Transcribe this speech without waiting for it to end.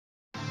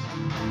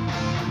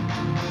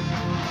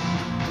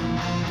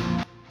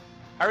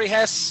Harry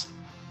Hess,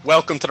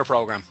 welcome to the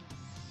program.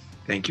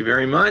 Thank you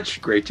very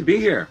much. Great to be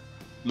here.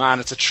 Man,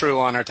 it's a true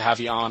honor to have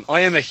you on.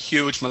 I am a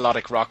huge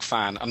melodic rock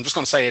fan. I'm just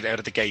going to say it out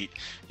of the gate.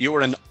 You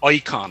are an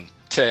icon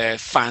to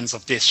fans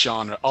of this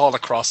genre all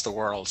across the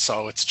world.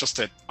 So it's just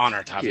an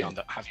honor to have you on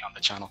the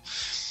channel.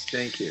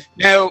 Thank you.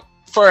 Now,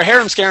 for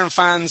Harem Scarem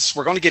fans,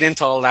 we're going to get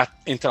into all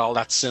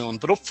that soon.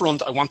 But up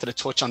front, I wanted to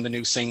touch on the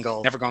new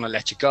single, Never Gonna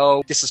Let You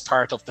Go. This is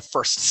part of the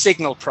First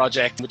Signal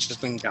project, which has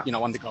been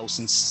on the go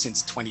since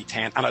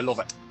 2010, and I love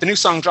it. The new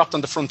song dropped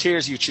on the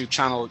Frontiers YouTube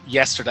channel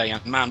yesterday,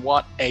 and man,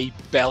 what a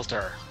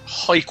belter.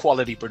 High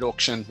quality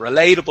production,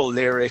 relatable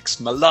lyrics,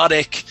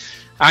 melodic,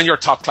 and your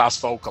top class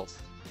vocal.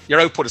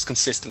 Your output is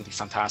consistently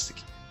fantastic.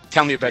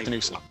 Tell me about the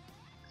new song.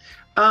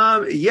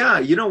 Yeah,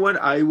 you know what?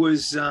 I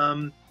was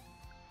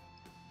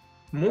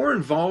more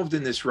involved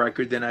in this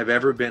record than I've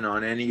ever been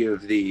on any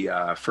of the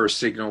First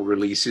Signal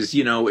releases.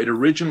 You know, it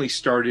originally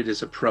started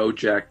as a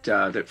project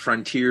that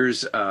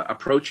Frontiers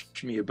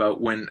approached me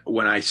about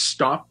when I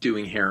stopped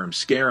doing Harem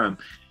Scarem.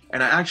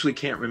 And I actually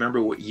can't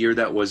remember what year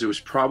that was. It was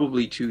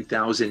probably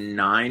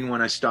 2009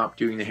 when I stopped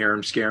doing the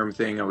Harem Scarem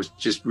thing. I was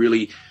just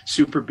really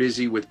super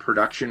busy with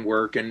production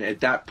work. And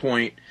at that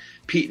point,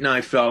 Pete and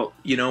I felt,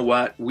 you know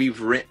what? We've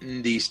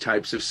written these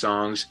types of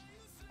songs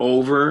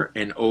over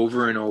and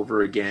over and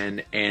over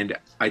again. And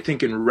I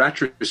think in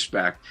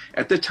retrospect,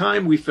 at the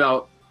time we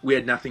felt we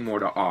had nothing more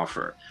to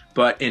offer.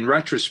 But in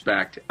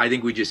retrospect, I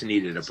think we just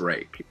needed a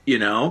break, you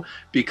know,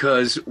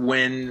 because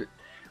when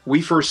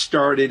we first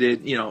started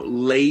it, you know,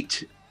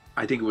 late,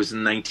 I think it was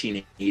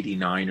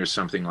 1989 or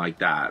something like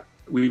that,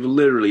 we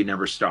literally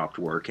never stopped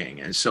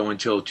working. And so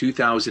until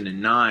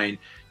 2009,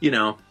 you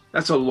know,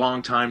 that's a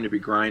long time to be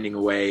grinding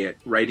away at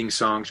writing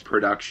songs,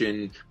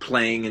 production,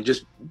 playing, and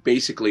just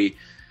basically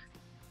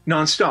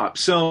nonstop.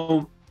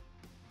 So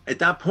at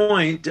that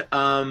point,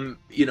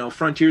 you know,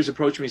 Frontiers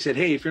approached me and said,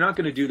 hey, if you're not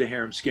going to do the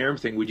Harem Scarem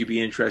thing, would you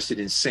be interested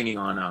in singing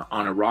on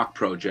a rock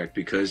project?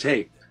 Because,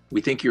 hey, we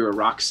think you're a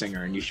rock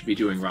singer and you should be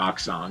doing rock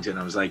songs. And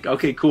I was like,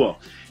 okay, cool.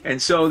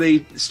 And so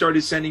they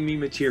started sending me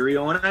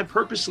material, and I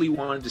purposely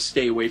wanted to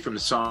stay away from the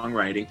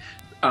songwriting,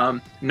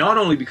 not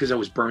only because I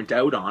was burnt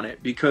out on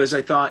it, because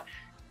I thought,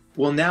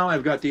 well, now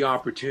I've got the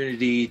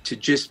opportunity to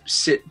just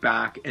sit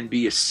back and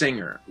be a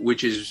singer,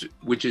 which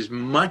is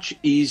much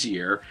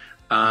easier,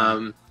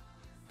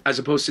 as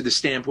opposed to the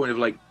standpoint of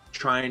like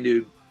trying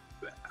to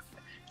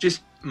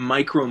just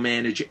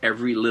micromanage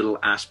every little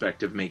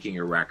aspect of making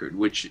a record,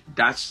 which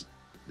that's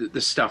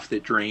the stuff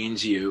that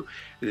drains you,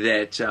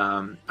 that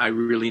I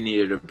really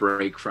needed a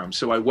break from.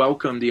 So I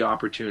welcomed the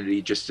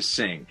opportunity just to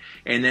sing.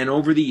 And then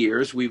over the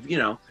years, we've, you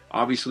know,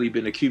 obviously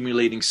been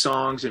accumulating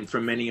songs and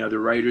from many other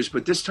writers,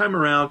 but this time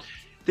around,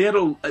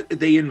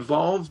 they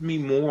involved me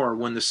more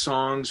when the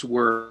songs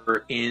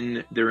were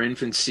in their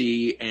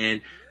infancy,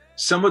 and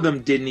some of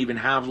them didn't even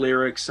have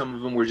lyrics. Some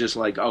of them were just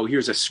like, oh,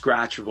 here's a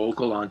scratch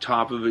vocal on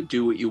top of it,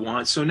 do what you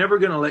want. So Never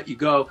Gonna Let You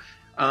Go,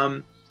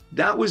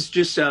 that was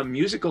just a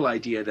musical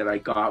idea that I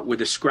got with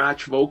a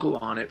scratch vocal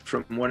on it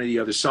from one of the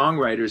other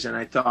songwriters. And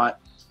I thought,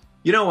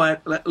 you know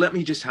what, let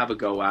me just have a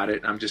go at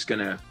it. I'm just going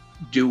to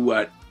do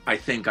what I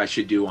think I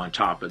should do on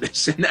top of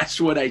this. And that's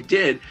what I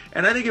did.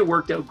 And I think it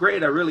worked out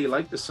great. I really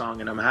like the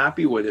song and I'm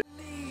happy with it.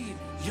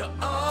 You're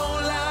all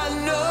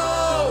I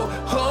know.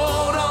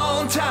 Hold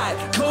on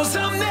tight, 'cause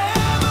I'm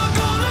never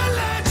gonna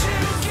let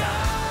you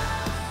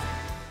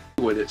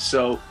go. With it.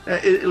 So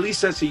at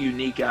least that's a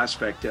unique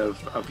aspect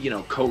of you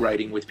know,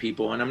 co-writing with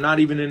people, and I'm not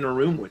even in a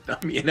room with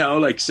them, you know,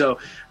 like, so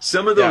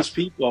some of those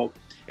people,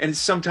 and it's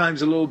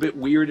sometimes a little bit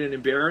weird and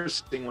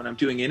embarrassing when I'm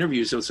doing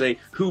interviews, they'll say,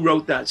 who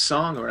wrote that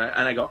song? And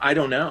I go, I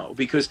don't know,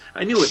 because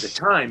I knew at the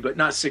time, but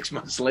not 6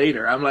 months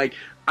later. I'm like,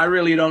 I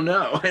really don't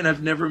know, and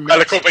I've never met.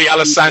 Well, it could be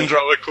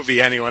Alessandro, it could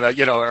be anyone,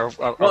 you know. Or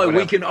well, whatever.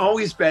 We can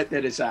always bet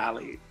that it's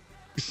Ali,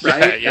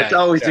 right? That's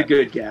always a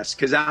good guess,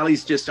 because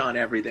Ali's just on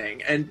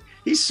everything, and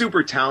he's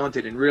super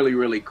talented and really,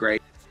 really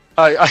great.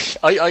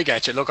 I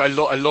get you. Look, I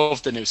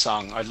love the new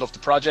song. I love the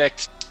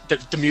project.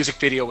 The music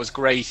video was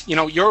great. You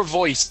know, your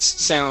voice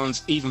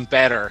sounds even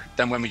better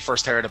than when we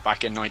first heard it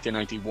back in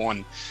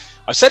 1991.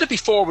 I've said it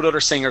before with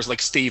other singers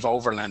like Steve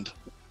Overland.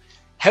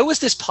 How is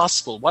this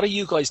possible? What are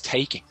you guys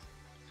taking?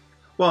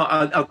 Well,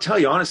 I'll tell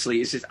you honestly,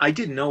 is that I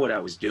didn't know what I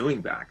was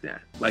doing back then.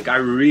 Like, I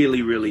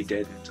really, really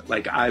didn't.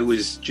 Like, I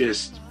was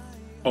just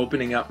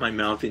opening up my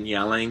mouth and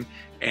yelling.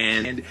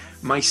 And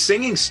my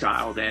singing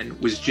style then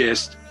was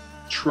just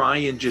try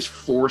and just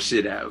force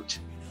it out.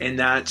 And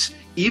that's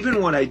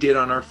even what I did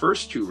on our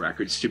first two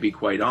records, to be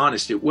quite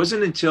honest. It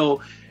wasn't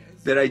until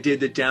that I did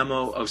the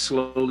demo of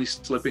Slowly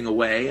Slipping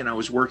Away, and I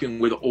was working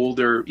with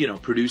older, you know,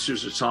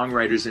 producers or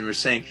songwriters, and were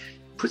saying,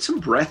 put some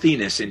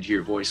breathiness into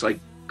your voice, like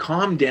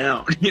calm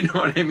down, you know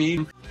what I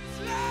mean?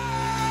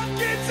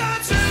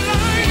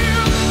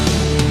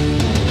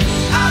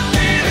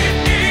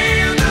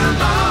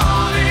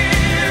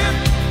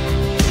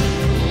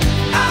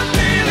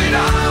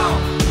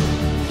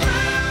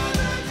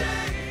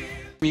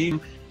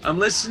 I'm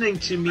listening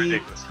to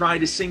me try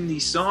to sing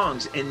these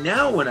songs, and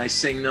now when I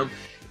sing them,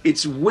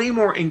 it's way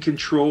more in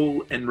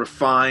control and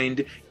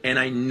refined, and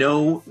I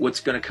know what's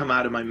going to come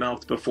out of my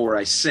mouth before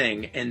I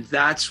sing, and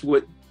that's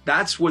what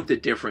the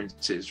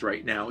difference is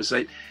right now. Is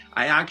that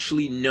I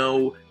actually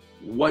know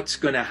what's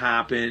going to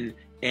happen,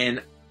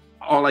 and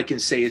all I can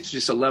say is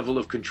just a level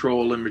of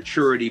control and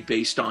maturity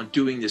based on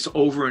doing this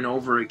over and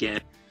over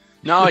again.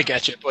 No, I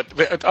get you, but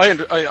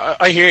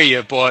I hear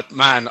you. But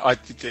man,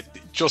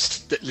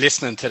 just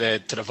listening to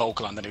the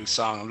vocal on the new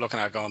song, I'm looking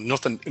at it going,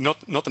 nothing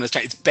has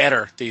changed. It's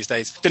better these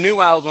days. The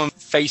new album,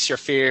 Face Your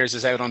Fears,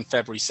 is out on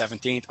February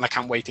 17th, and I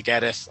can't wait to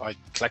get it. I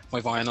collect my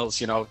vinyls.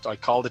 You know, I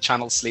call the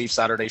channel Sleeve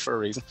Saturday for a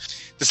reason.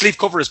 The sleeve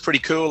cover is pretty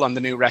cool on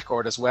the new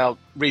record as well.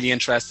 Really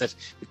interested.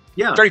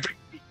 Yeah.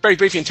 Very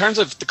briefly, in terms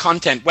of the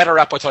content, whet our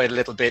appetite a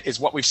little bit. Is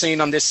what we've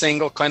seen on this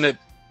single kind of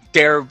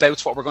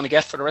thereabouts what we're going to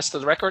get for the rest of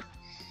the record?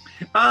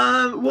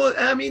 Well,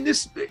 I mean,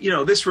 this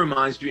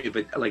reminds me of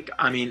it. Like,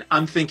 I mean,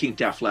 I'm thinking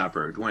Def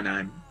Leppard when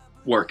I'm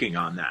working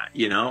on that.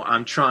 You know,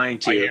 I'm trying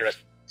to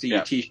see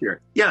your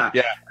T-shirt. Yeah.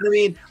 I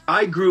mean,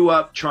 I grew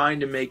up trying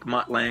to make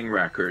Mutt Lange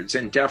records,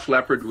 and Def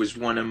Leppard was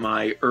one of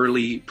my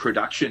early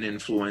production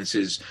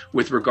influences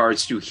with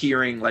regards to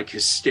hearing like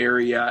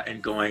Hysteria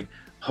and going,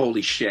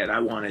 holy shit, I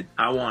want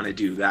to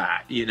do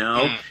that. You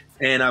know,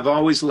 and I've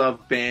always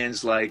loved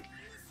bands like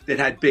that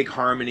had big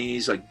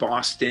harmonies like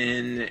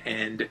Boston,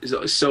 and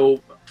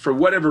so for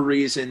whatever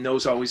reason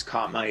those always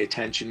caught my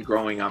attention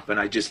growing up, and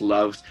I just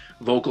loved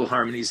vocal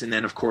harmonies. And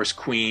then of course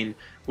Queen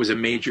was a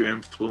major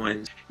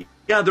influence.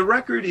 Yeah, the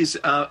record is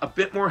a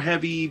bit more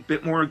heavy, a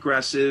bit more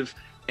aggressive,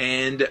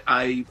 and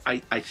I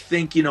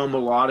think, you know,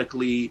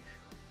 melodically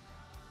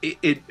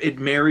it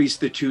marries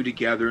the two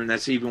together, and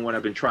that's even what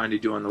I've been trying to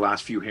do on the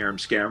last few Harem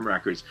Scarem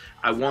records.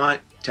 I want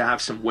to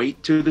have some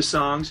weight to the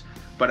songs,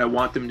 but I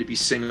want them to be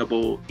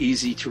singable,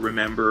 easy to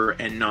remember,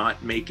 and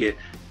not make it,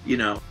 you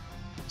know,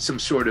 some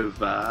sort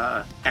of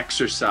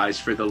exercise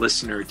for the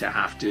listener to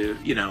have to,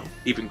 you know,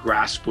 even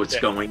grasp what's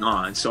going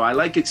on. So I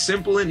like it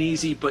simple and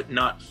easy, but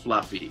not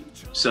fluffy.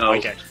 So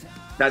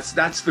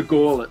that's the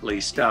goal, at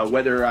least.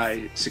 Whether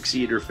I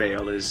succeed or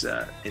fail is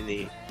in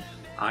the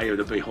eye of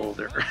the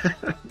beholder.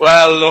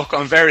 Well, look,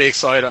 I'm very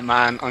excited,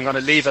 man. I'm going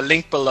to leave a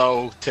link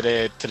below to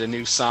the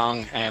new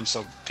song,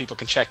 so people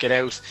can check it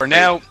out. For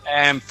now,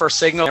 First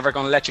Signal, Never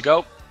Gonna Let You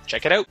Go.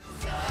 Check it out.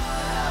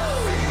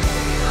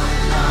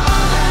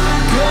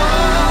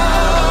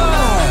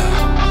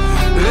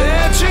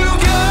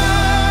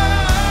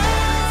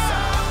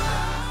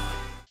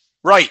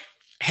 Right,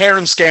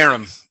 Harem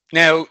Scarem.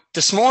 Now,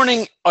 this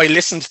morning I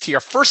listened to your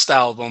first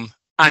album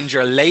and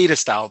your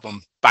latest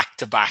album back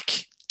to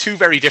back. Two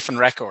very different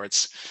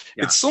records.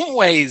 In some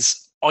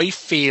ways, I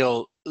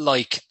feel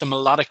like the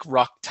melodic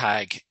rock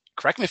tag,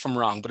 correct me if I'm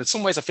wrong, but in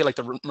some ways I feel like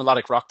the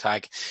melodic rock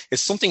tag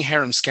is something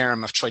Harem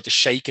Scarem have tried to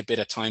shake a bit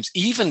at times.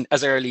 Even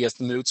as early as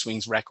the Mood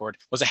Swings record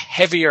was a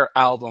heavier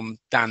album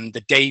than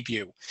the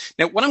debut.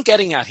 Now, what I'm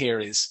getting at here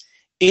is,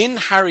 in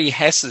Harry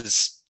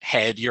Hess's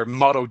head, your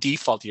motto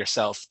default to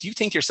yourself, do you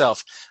think to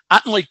yourself,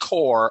 at my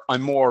core,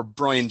 I'm more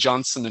Brian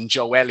Johnson and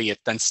Joe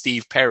Elliott than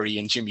Steve Perry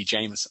and Jimmy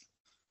Jameson?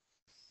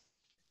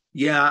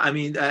 Yeah, I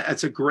mean,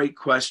 that's a great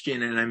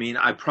question. And I mean,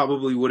 I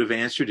probably would have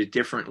answered it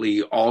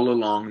differently all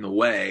along the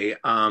way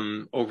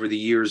over the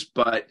years.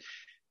 But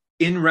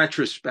in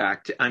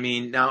retrospect, I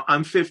mean, now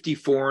I'm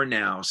 54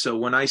 now. So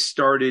when I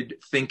started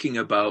thinking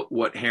about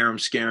what Harem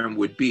Scarem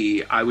would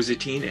be, I was a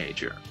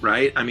teenager,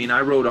 right? I mean,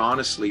 I wrote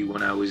honestly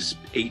when I was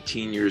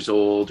 18 years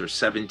old or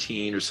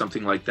 17 or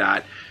something like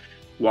that,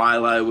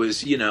 while I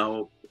was,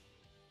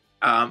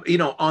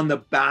 on the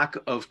back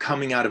of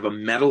coming out of a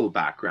metal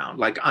background.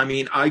 Like, I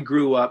mean, I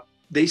grew up,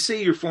 they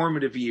say your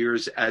formative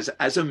years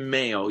as a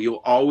male,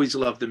 you'll always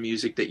love the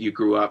music that you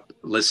grew up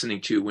listening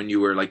to when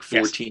you were like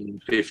 14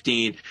 and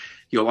 15.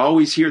 You'll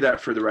always hear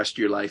that for the rest of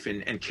your life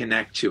and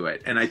connect to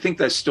it. And I think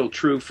that's still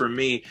true for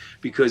me,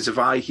 because if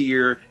I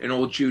hear an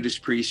old Judas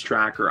Priest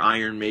track or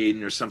Iron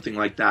Maiden or something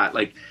like that,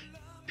 like,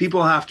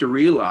 people have to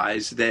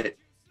realize that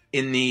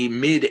in the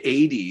mid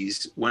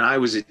 80s, when I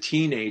was a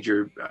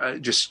teenager,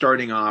 just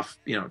starting off,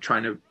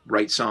 trying to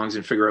write songs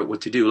and figure out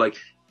what to do, like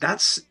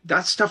that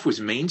stuff was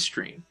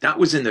mainstream. That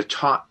was in the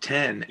top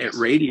 10 at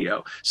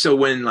radio. So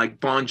when like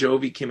Bon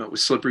Jovi came out with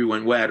Slippery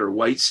When Wet or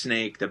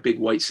Whitesnake, the big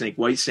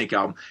Whitesnake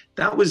album,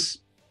 that was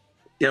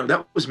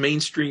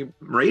mainstream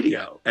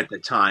radio at the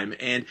time.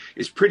 And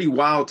it's pretty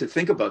wild to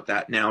think about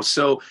that now.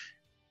 So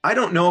I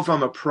don't know if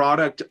I'm a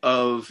product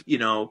of,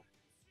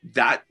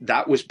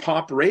 that was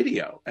pop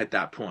radio at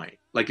that point.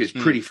 Like, it's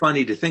pretty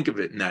funny to think of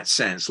it in that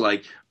sense.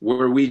 Like,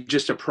 were we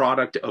just a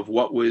product of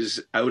what was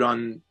out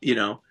on,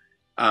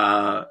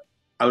 out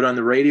on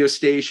the radio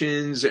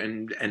stations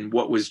and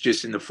what was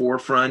just in the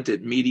forefront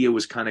that media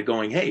was kind of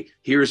going, hey,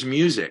 here's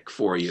music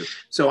for you.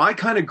 So I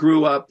kind of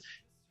grew up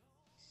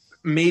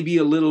maybe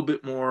a little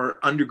bit more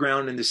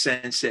underground in the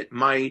sense that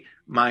my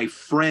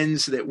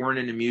friends that weren't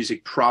into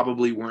music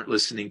probably weren't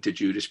listening to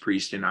Judas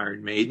Priest and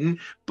Iron Maiden,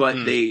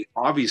 but they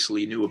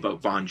obviously knew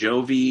about Bon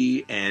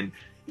Jovi and,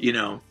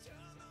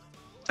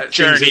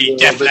 Journey,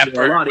 Def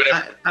Leppard,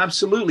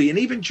 absolutely. And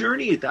even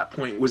Journey at that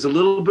point was a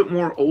little bit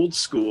more old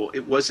school.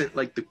 It wasn't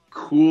like the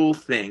cool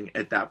thing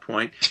at that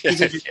point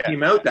because it just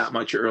came out that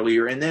much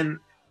earlier. And then,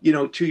 you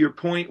know, to your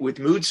point with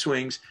Mood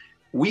Swings,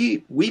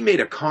 we made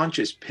a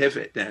conscious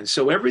pivot then.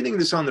 So everything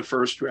that's on the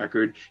first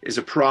record is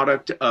a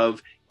product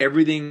of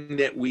everything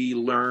that we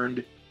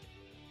learned,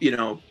 you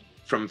know,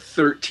 from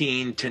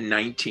 13 to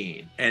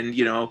 19. And,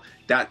 you know,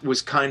 that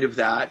was kind of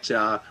that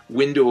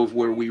window of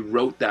where we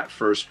wrote that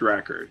first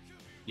record.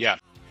 Yeah.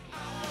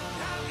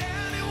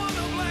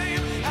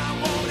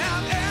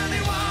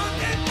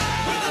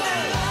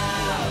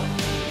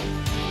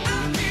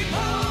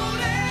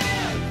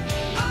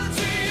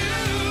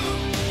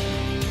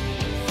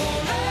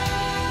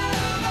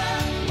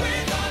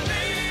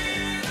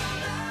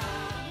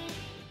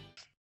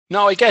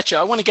 No, I get you.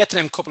 I want to get to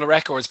them couple of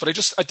records, but I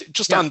just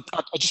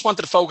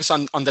wanted to focus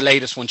on the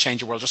latest one,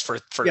 Change Your World, just for a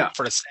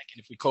second,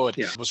 if we could.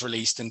 Yeah. It was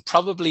released in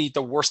probably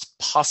the worst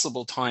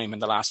possible time in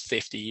the last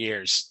 50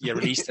 years. You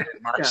released it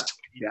in March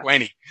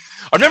 2020. Yeah.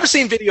 I've never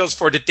seen videos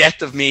for The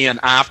Death of Me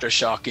and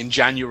Aftershock in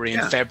January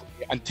and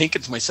February, and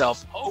thinking to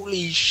myself,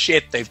 holy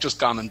shit, they've just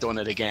gone and done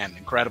it again.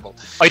 Incredible.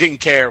 I didn't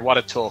care what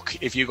it took.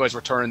 If you guys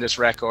were touring this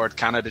record,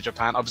 Canada,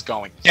 Japan, I was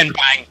going. Then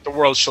bang, the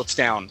world shuts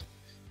down.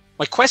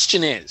 My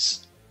question is,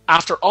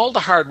 after all the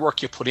hard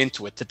work you put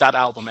into it, did that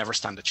album ever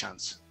stand a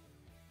chance?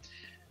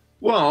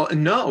 Well,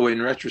 no,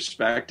 in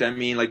retrospect. I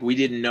mean, like, we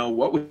didn't know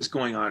what was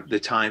going on at the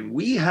time.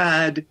 We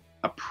had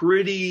a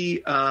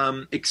pretty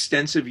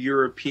extensive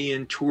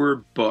European tour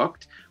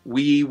booked.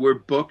 We were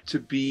booked to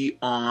be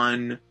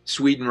on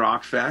Sweden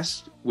Rock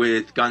Fest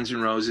with Guns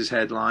N' Roses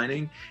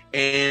headlining,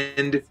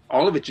 and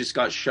all of it just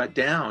got shut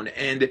down.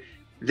 And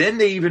then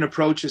they even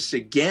approached us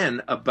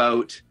again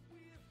about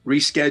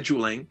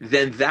rescheduling.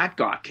 Then that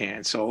got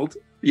canceled.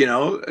 You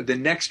know, the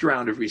next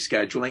round of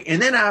rescheduling.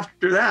 And then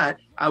after that,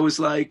 I was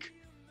like,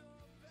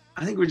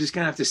 I think we're just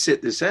going to have to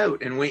sit this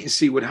out and wait and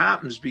see what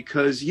happens,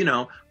 because, you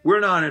know, we're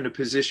not in a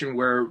position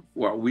where,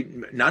 well,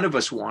 none of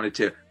us wanted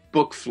to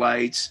book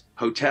flights,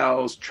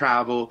 hotels,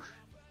 travel,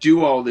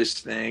 do all this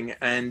thing.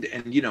 And,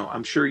 you know,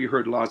 I'm sure you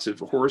heard lots of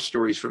horror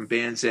stories from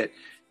bands that,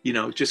 you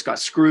know, just got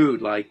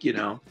screwed, like, you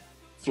know,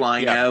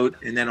 flying out,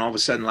 and then all of a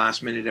sudden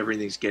last minute,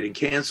 everything's getting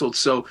canceled.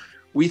 So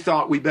we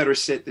thought we better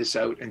sit this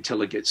out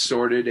until it gets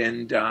sorted.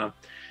 And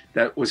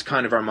that was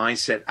kind of our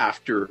mindset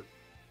after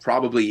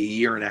probably a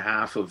year and a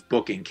half of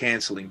booking,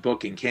 canceling.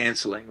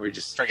 We're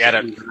just forget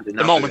it.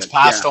 The moment's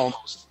passed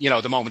almost. You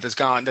know, the moment is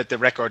gone, that the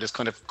record is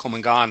kind of come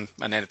and gone,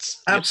 and then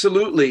it's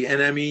absolutely.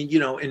 And I mean, you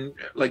know, and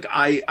like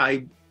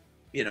I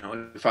you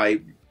know, if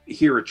I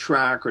hear a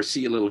track or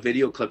see a little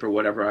video clip or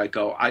whatever,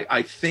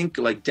 I think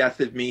like Death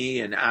of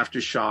Me and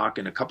Aftershock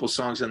and a couple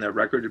songs on that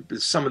record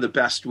is some of the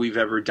best we've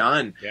ever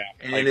done. Yeah,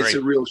 and it's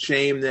a real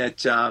shame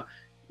that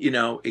you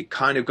know, it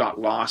kind of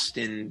got lost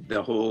in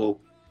the whole,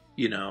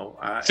 you know,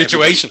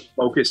 situation,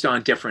 focused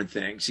on different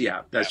things.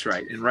 Yeah, that's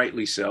right, and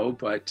rightly so.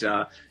 But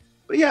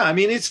yeah, I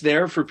mean, it's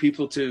there for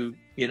people to,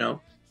 you know,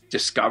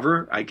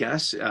 discover, I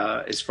guess,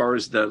 as far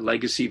as the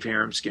legacy of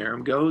Harem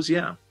Scarem goes.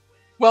 Yeah.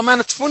 Well,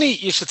 man, it's funny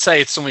you should say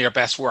it's some of your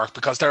best work,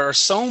 because there are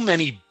so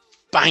many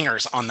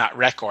bangers on that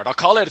record. I'll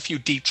call out a few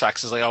deep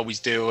tracks, as I always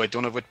do. I've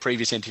done it with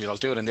previous interviews. I'll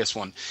do it in this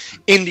one.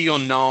 In the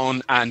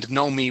Unknown and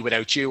Know Me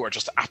Without You are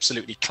just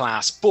absolutely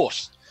class.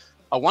 But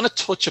I want to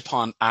touch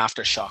upon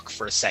Aftershock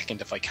for a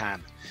second, if I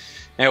can.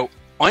 Now,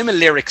 I'm a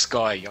lyrics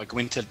guy.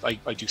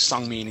 I do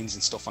song meanings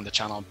and stuff on the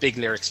channel. I'm a big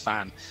lyrics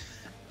fan.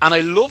 And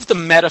I love the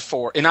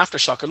metaphor in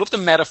Aftershock. I love the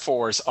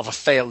metaphors of a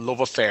failed love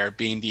affair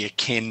being the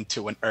akin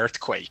to an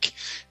earthquake.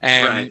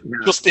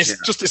 Just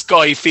this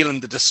guy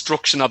feeling the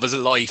destruction of his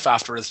life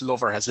after his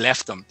lover has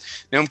left him.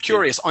 Now, I'm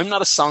curious. I'm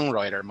not a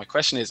songwriter. My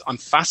question is, I'm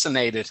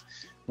fascinated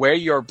where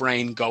your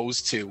brain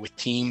goes to with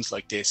themes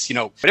like this. You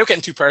know, without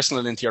getting too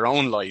personal into your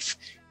own life,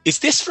 is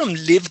this from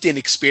lived-in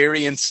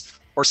experience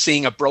or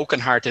seeing a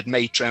broken-hearted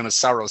mate drown his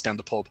sorrows down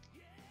the pub?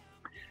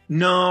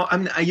 No,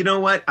 you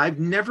know what? I've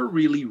never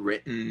really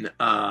written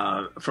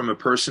from a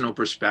personal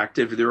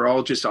perspective. They're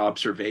all just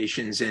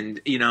observations,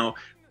 and you know,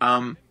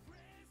 I'm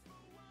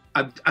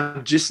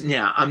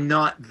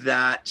not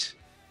that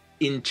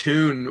in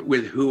tune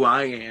with who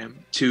I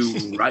am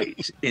to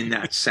write in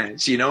that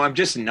sense. You know, I'm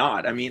just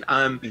not. I mean,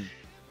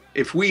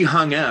 if we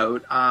hung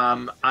out,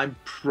 I'm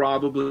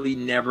probably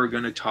never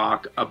going to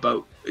talk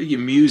about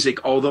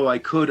music, although I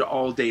could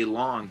all day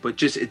long. But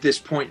just at this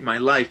point in my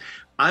life,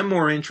 I'm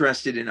more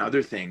interested in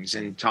other things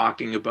and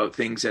talking about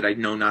things that I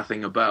know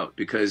nothing about,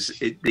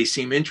 because they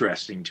seem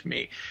interesting to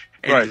me.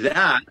 And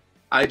that,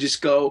 I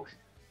just go,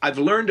 I've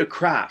learned a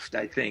craft,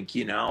 I think,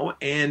 you know,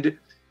 and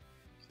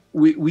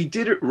we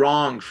did it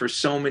wrong for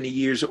so many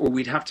years, or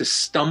we'd have to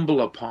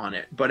stumble upon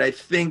it. But I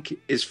think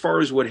as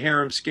far as what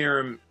Harem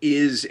Scarem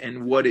is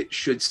and what it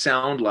should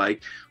sound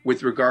like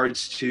with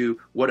regards to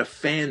what a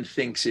fan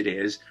thinks it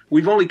is,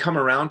 we've only come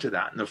around to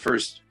that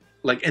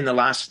in the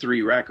last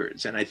 3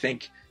 records. And I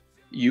think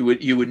you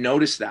would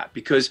notice that,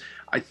 because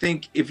I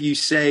think if you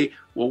say,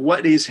 well,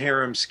 what is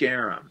Harem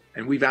Scarem?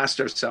 And we've asked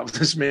ourselves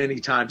this many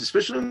times,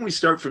 especially when we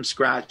start from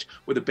scratch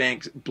with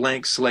a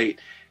blank slate.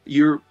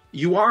 You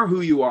are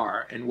who you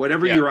are, and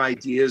whatever your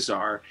ideas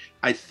are,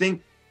 I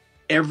think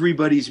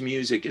everybody's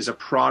music is a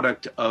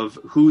product of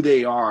who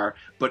they are.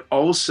 But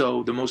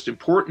also the most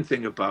important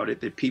thing about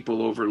it that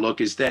people overlook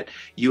is that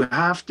you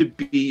have to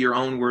be your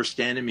own worst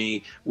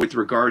enemy with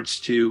regards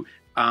to,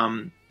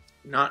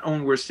 not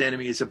own worst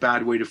enemy is a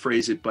bad way to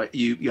phrase it, but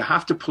you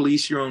have to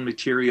police your own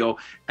material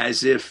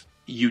as if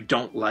you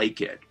don't like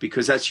it,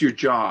 because that's your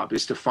job,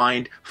 is to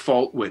find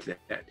fault with it.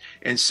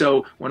 And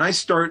so when I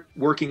start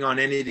working on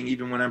anything,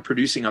 even when I'm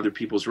producing other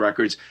people's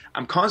records,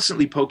 I'm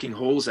constantly poking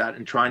holes at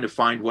and trying to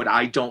find what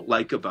I don't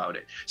like about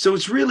it. So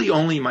it's really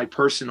only my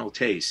personal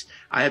taste.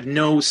 I have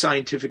no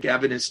scientific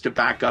evidence to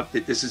back up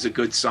that this is a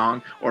good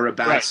song or a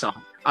bad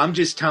song. I'm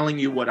just telling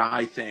you what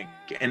I think.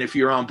 And if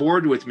you're on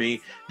board with me,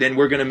 then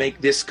we're going to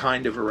make this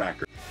kind of a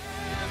record.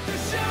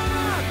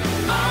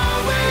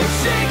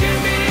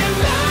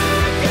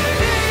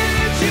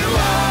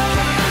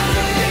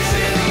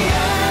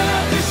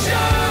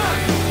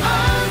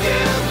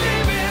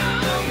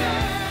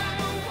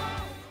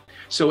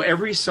 So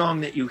every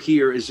song that you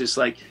hear is just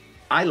like,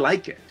 I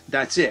like it.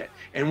 That's it.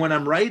 And when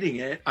I'm writing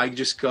it, I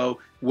just go,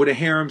 would a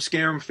Harem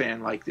Scarem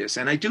fan like this?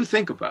 And I do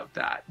think about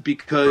that,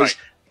 because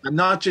I'm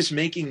not just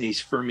making these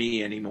for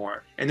me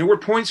anymore. And there were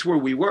points where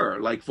we were,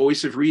 like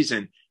Voice of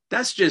Reason.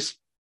 That's just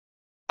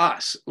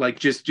us, like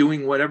just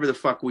doing whatever the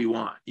fuck we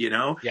want, you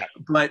know? Yeah.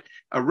 But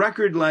a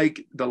record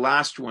like the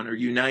last one, or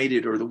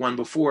United, or the one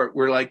before it,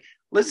 we're like,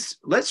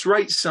 let's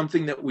write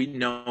something that we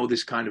know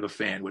this kind of a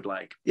fan would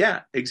like.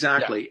 Yeah,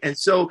 exactly. Yeah. And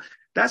so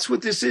that's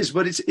what this is,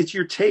 but it's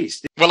your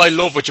taste. Well, I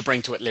love what you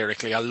bring to it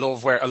lyrically. I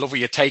love where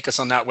you take us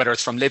on that, whether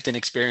it's from lived in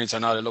experience or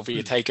not. I love where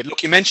you take it.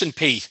 Look, you mentioned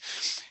Pete.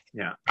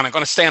 Yeah. And I'm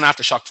going to stay on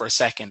Aftershock for a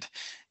second.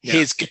 Yeah.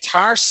 His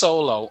guitar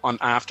solo on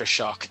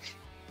Aftershock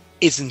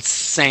is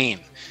insane.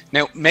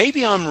 Now,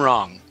 maybe I'm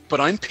wrong, but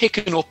I'm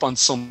picking up on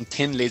some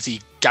Thin Lizzy,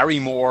 Gary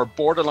Moore,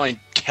 borderline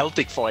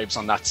Celtic vibes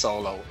on that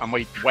solo. I'm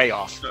way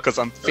off, because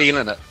I'm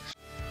feeling it.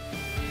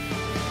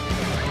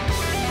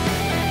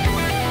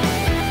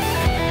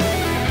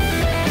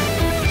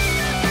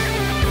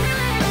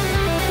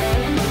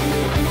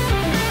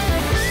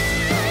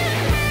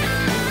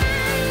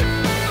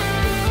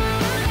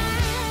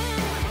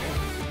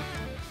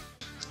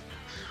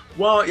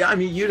 Well, yeah, I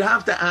mean, you'd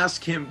have to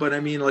ask him, but I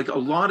mean, like, a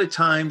lot of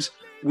times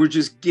we're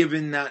just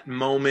given that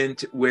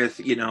moment with,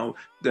 you know,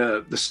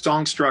 the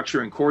song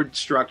structure and chord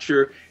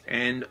structure.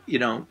 And, you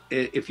know,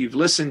 if you've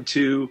listened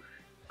to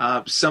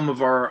some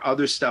of our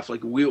other stuff, like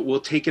we'll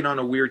take it on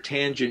a weird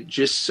tangent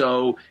just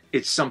so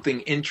it's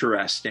something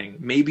interesting.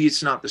 Maybe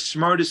it's not the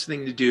smartest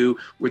thing to do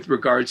with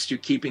regards to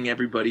keeping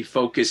everybody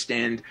focused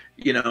and,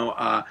 you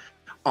know,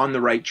 on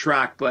the right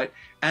track, but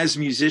as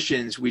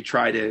musicians, we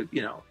try to,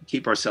 you know,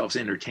 keep ourselves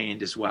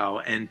entertained as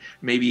well, and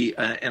maybe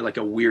like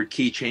a weird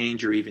key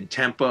change or even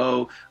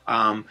tempo.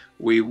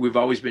 We've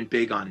always been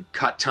big on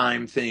cut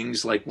time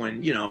things, like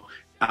when, you know,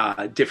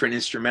 different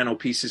instrumental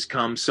pieces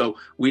come. So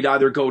we'd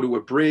either go to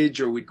a bridge,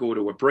 or we'd go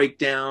to a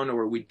breakdown,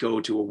 or we'd go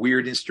to a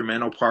weird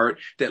instrumental part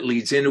that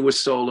leads into a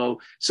solo.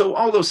 So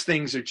all those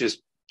things are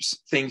just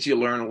things you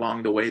learn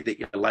along the way that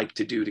you like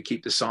to do to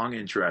keep the song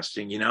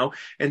interesting, you know?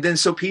 And then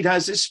so Pete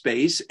has his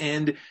space,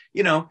 and,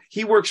 you know,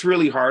 he works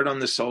really hard on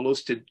the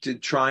solos to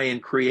try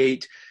and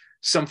create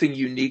something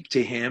unique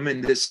to him,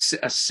 and this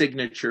a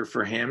signature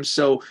for him.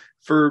 So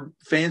for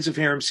fans of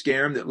Harem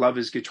Scarem that love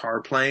his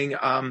guitar playing,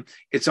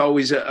 it's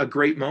always a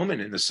great moment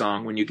in the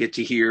song when you get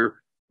to hear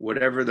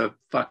whatever the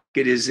fuck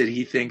it is that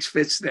he thinks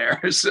fits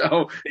there.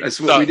 So that's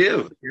what we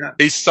do. Yeah.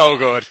 He's so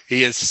good.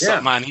 He is,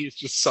 man, he's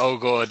just so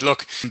good.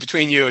 Look,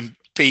 between you and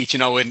Pete, you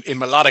know, in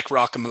melodic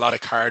rock and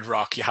melodic hard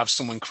rock, you have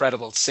some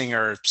incredible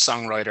singer,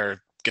 songwriter,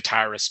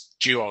 guitarist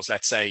duos,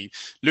 let's say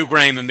Lou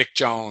Gramm and Mick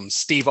Jones,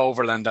 Steve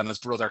Overland and his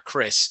brother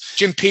Chris,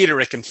 Jim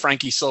Peterick and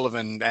Frankie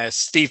Sullivan,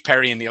 Steve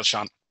Perry and Neil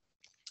Schon.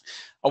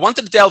 I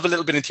wanted to delve a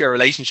little bit into your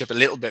relationship a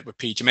little bit with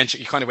Pete. You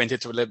mentioned, you kind of went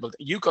into it a little bit.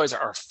 You guys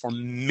are a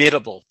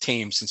formidable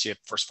team since you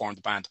first formed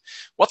the band.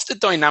 What's the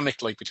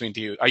dynamic like between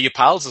you? Are you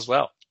pals as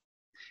well?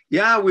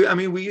 Yeah,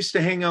 we used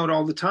to hang out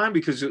all the time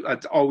because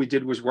all we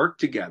did was work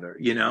together,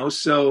 you know?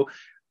 So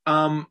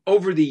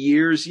over the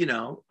years, you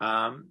know,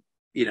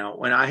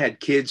 when I had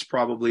kids,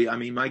 probably, I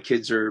mean, my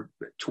kids are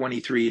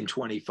 23 and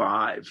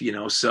 25, you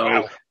know, so,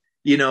 wow.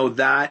 You know,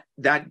 that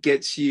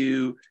gets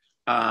you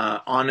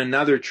on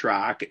another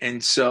track.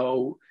 And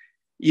so,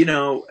 you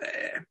know,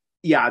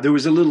 yeah, there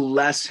was a little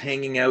less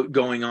hanging out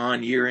going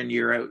on year in,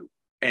 year out.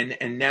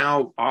 And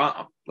now,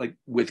 like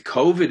with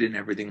COVID and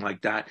everything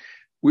like that,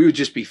 we would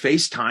just be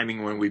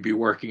FaceTiming when we'd be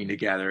working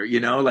together, you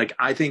know, like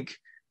I think,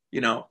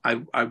 you know,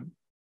 I've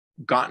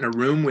gotten a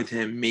room with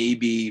him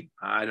maybe,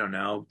 I don't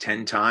know,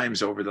 10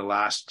 times over the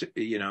last,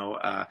 you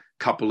know,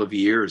 couple of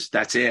years.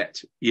 That's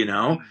it, you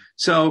know? Mm-hmm.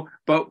 So,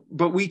 but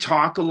we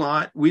talk a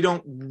lot. We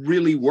don't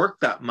really work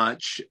that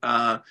much.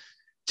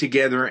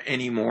 together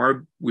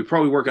anymore. We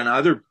probably work on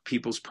other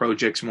people's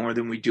projects more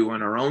than we do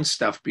on our own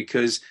stuff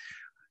because,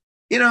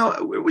 you know,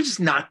 we're just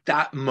not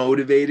that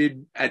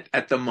motivated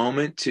at the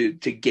moment to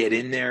get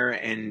in there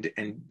and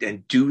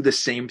do the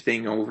same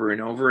thing over and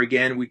over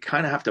again. We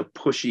kind of have to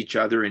push each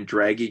other and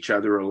drag each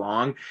other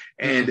along.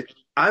 And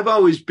I've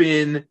always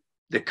been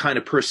the kind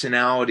of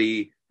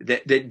personality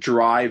that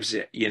drives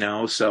it, you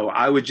know? So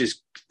I would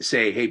just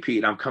say, hey,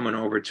 Pete, I'm coming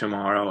over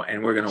tomorrow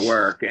and we're going to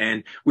work.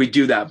 And we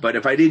do that. But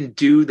if I didn't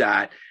do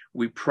that,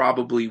 we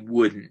probably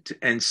wouldn't.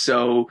 And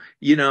so,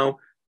 you know,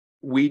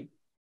 we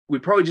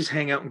probably just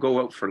hang out and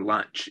go out for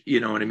lunch, you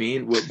know what I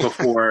mean?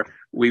 Before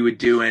we would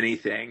do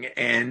anything.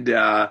 And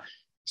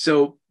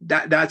so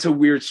that's a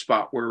weird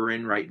spot where we're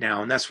in right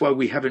now. And that's why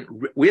we haven't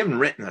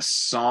written a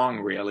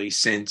song really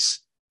since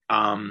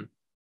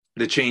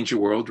the Change the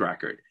World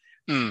record.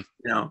 You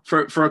know,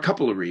 for a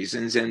couple of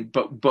reasons.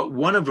 But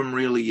one of them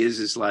really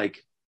is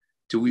like,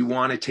 do we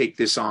want to take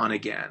this on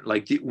again?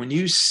 Like when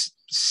you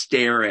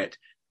stare at,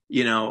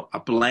 you know,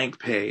 a blank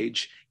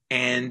page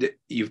and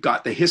you've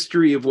got the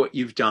history of what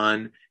you've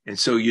done. And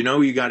so, you know,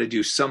 you got to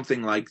do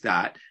something like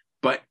that.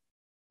 But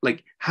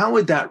like, how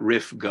would that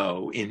riff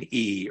go in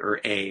E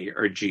or A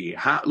or G?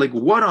 How, like,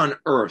 what on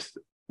earth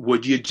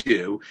would you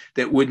do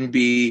that wouldn't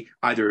be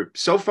either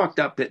so fucked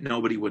up that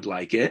nobody would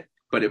like it,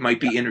 but it might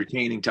be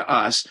entertaining to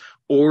us,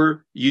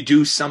 or you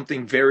do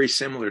something very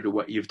similar to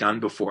what you've done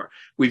before.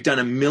 We've done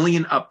 1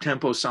 million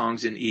up-tempo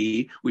songs in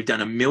E. We've done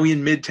 1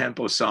 million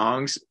mid-tempo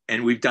songs,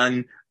 and we've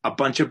done a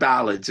bunch of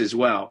ballads as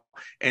well.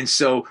 And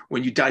so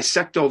when you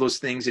dissect all those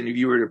things, and if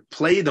you were to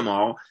play them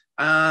all,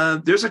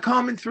 there's a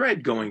common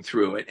thread going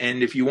through it.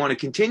 And if you want to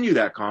continue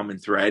that common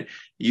thread,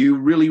 you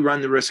really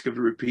run the risk of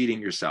repeating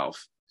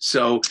yourself.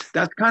 So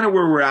that's kind of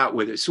where we're at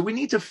with it. So we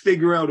need to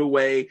figure out a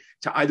way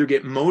to either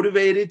get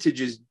motivated to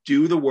just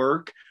do the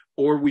work,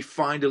 or we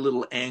find a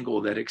little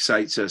angle that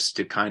excites us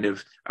to kind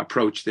of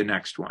approach the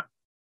next one.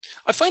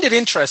 I find it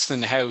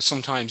interesting how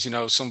sometimes, you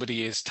know,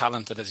 somebody as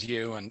talented as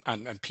you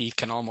and Pete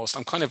can almost,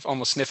 I'm kind of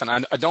almost sniffing,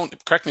 and I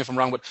don't, correct me if I'm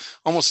wrong, but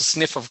almost a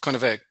sniff of kind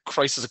of a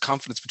crisis of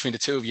confidence between the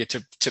two of you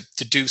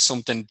to do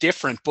something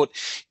different. But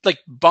like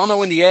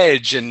Bono and the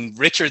Edge and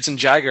Richards and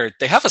Jagger,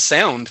 they have a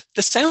sound.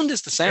 The sound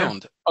is the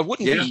sound. Yeah. I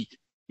wouldn't be,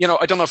 you know,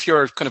 I don't know if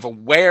you're kind of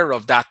aware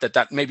of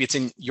that maybe it's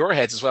in your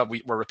heads as well.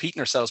 We're repeating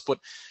ourselves, but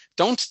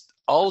don't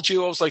all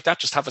duos like that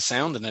just have a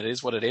sound, and it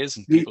is what it is.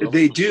 And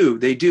they do.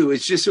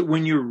 It's just that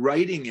when you're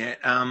writing it,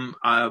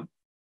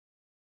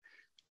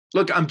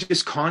 look, I'm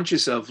just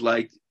conscious of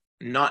like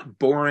not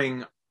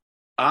boring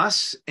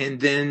us and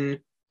then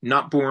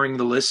not boring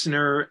the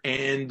listener.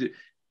 And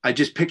I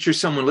just picture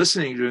someone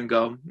listening to it and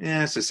go,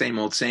 yeah, it's the same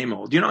old,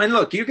 you know, and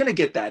look, you're going to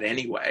get that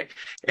anyway.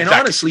 And exactly.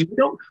 Honestly,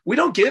 we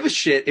don't give a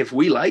shit if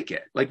we like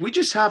it. Like, we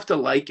just have to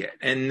like it.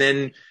 And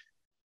then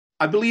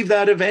I believe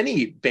that of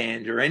any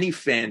band or any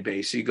fan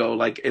base, you go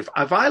like, if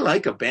I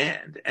like a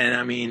band, and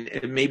I mean,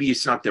 maybe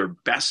it's not their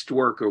best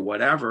work or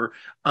whatever,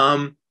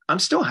 I'm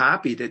still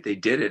happy that they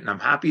did it, and I'm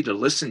happy to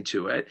listen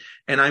to it.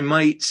 And I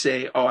might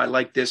say, oh, I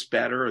like this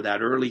better or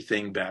that early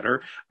thing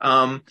better.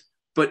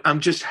 But I'm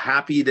just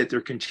happy that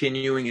they're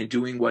continuing and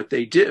doing what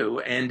they do.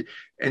 And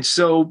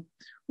so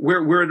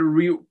we're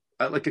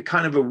at like a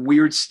kind of a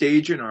weird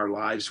stage in our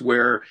lives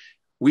where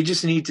we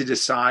just need to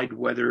decide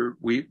whether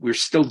we're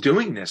still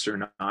doing this or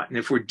not. And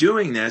if we're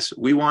doing this,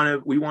 we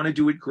want to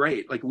do it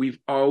great. Like, we've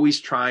always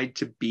tried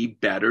to be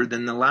better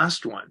than the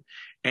last one.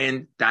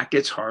 And that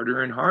gets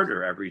harder and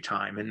harder every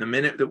time. And the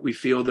minute that we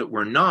feel that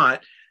we're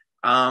not,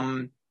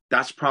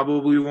 that's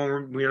probably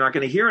when we're not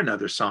going to hear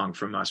another song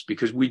from us,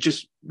 because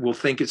we'll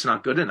think it's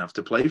not good enough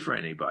to play for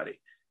anybody,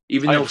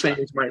 even though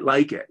fans might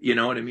like it. You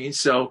know what I mean?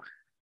 So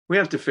we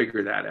have to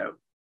figure that out.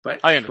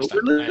 But I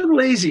understand. But we're a little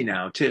lazy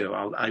now too.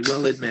 I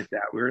will admit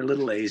that we're a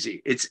little lazy.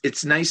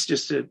 It's nice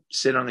just to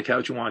sit on the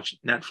couch and watch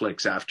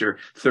Netflix after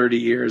 30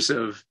 years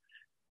of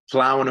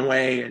plowing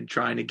away and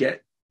trying to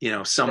get, you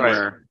know,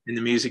 somewhere in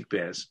the music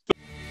biz.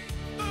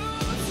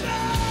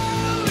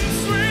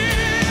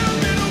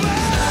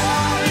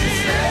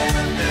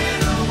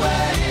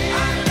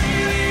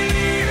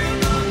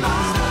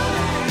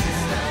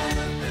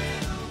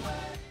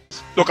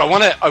 Look,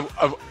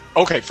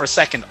 okay, for a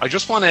second, I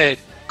just want to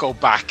go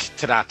back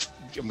to that.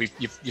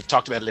 You've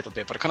talked about it a little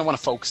bit, but I kind of want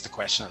to focus the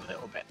question a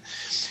little bit.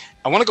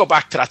 I want to go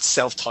back to that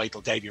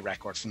self-titled debut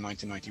record from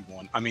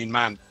 1991. I mean,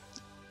 man,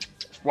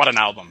 what an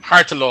album.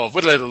 Hard to Love,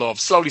 With a Little Love,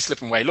 Slowly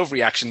Slipping Away, Love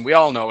Reaction. We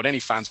all know it. Any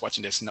fans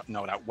watching this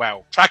know that.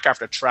 Wow. Track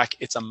after track,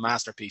 it's a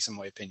masterpiece in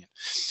my opinion.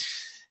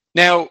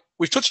 Now,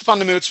 we've touched upon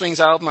the Mood Swings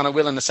album, and I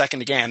will in a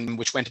second again,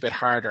 which went a bit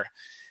harder.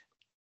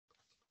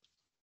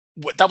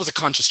 That was a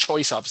conscious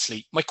choice,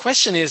 obviously. My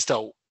question is,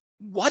 though,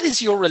 what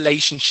is your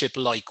relationship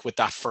like with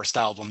that first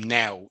album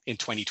now in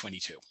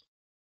 2022?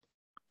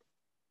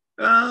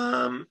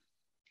 I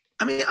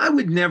mean, I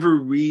would never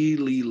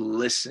really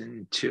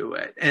listen to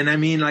it. And I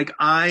mean, like,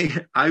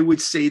 I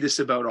would say this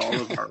about all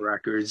of our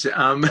records. You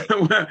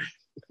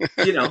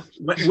know,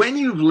 when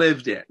you've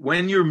lived it,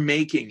 when you're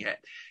making it,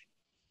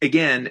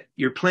 again,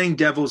 you're playing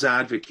devil's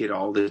advocate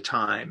all the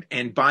time.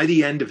 And by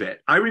the end of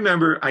it, I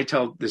remember I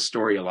tell this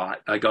story a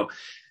lot. I go,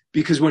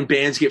 because when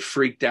bands get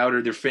freaked out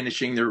or they're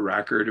finishing their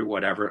record or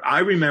whatever, I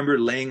remember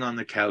laying on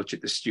the couch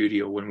at the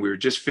studio when we were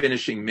just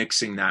finishing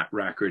mixing that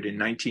record in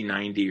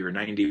 1990 or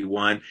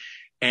 91.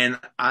 And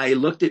I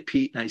looked at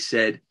Pete and I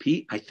said,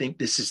 Pete, I think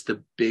this is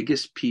the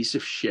biggest piece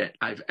of shit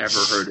I've ever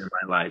heard in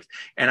my life.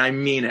 And I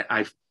mean it.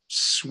 I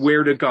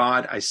swear to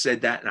God, I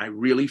said that and I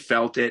really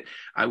felt it.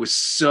 I was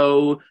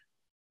so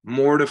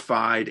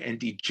mortified and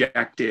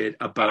dejected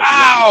about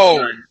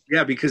Wow.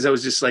 Yeah, because I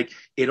was just like,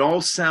 it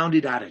all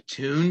sounded out of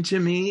tune to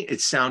me.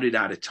 It sounded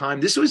out of time.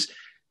 This was,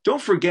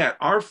 don't forget,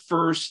 our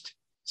first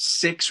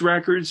 6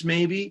 records,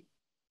 maybe.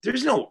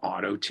 There's no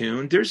auto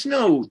tune. There's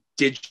no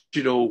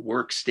digital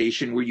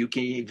workstation where you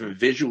can even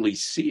visually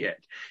see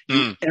it.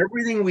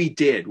 Everything we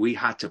did, we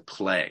had to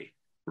play,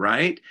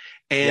 right?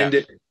 And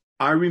yeah.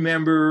 I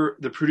remember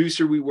the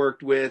producer we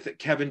worked with,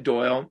 Kevin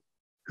Doyle,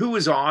 who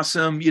was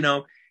awesome. You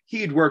know,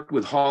 he had worked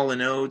with Hall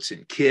 & Oates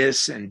and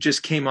Kiss and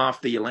just came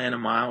off the Atlanta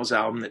Miles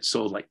album that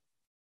sold like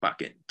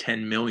fucking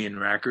 10 million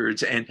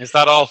records. And is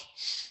that all?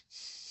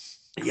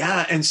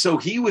 Yeah. And so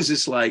he was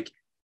just like,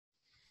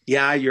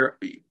 yeah, you're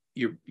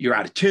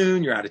out of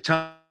tune, you're out of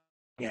time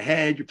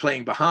ahead, you're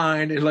playing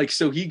behind. And like,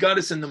 so he got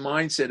us in the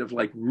mindset of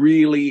like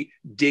really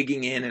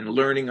digging in and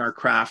learning our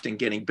craft and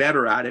getting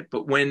better at it.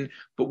 But when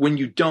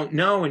you don't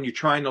know and you're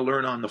trying to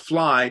learn on the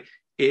fly,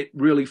 it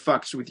really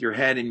fucks with your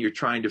head and you're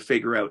trying to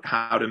figure out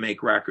how to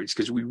make records,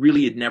 because we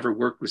really had never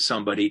worked with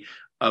somebody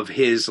of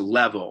his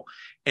level.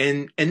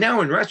 And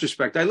now in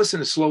retrospect, I listen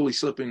to Slowly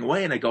Slipping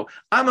Away and I go,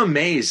 I'm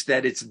amazed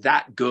that it's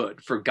that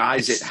good for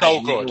guys that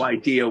have no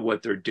idea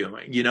what they're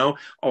doing, you know,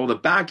 all the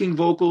backing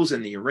vocals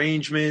and the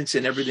arrangements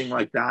and everything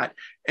like that.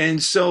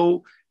 And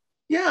so,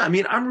 yeah, I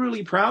mean, I'm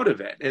really proud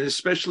of it. And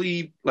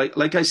especially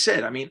like I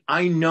said, I mean,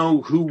 I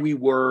know who we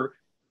were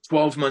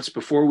 12 months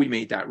before we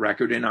made that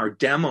record, and our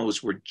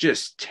demos were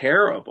just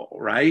terrible,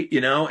 right? You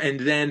know, and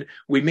then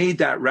we made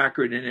that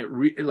record and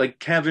it like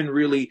Kevin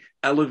really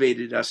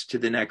elevated us to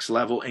the next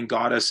level and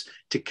got us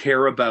to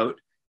care about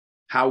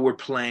how we're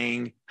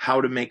playing, how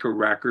to make a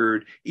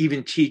record,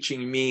 even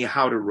teaching me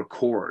how to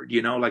record,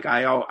 you know, like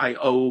I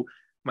owe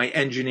my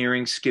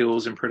engineering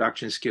skills and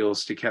production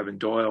skills to Kevin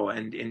Doyle,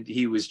 and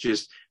he was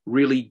just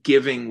really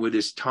giving with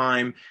his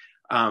time.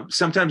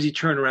 Sometimes he'd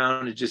turn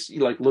around and just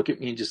like look at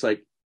me and just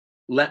like,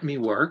 let me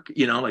work,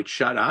 you know, like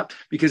shut up,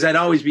 because I'd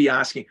always be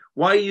asking,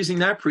 why are you using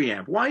that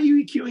preamp? Why are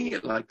you EQing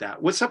it like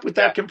that? What's up with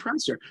that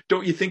compressor?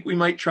 Don't you think we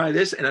might try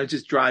this? And I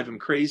just drive him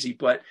crazy.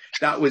 But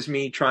that was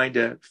me trying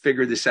to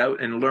figure this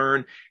out and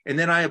learn. And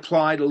then I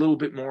applied a little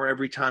bit more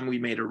every time we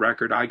made a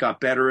record. I got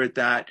better at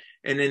that.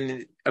 And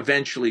then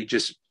eventually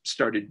just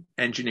started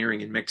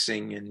engineering and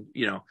mixing and,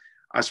 you know,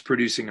 us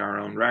producing our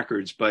own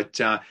records. But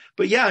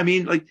yeah, I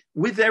mean, like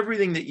with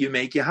everything that you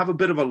make, you have a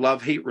bit of a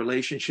love-hate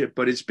relationship,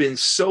 but it's been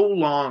so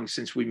long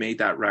since we made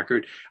that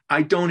record.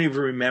 I don't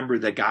even remember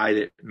the guy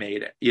that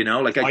made it, you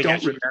know, like I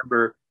don't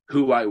remember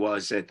who I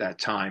was at that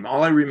time.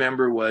 All I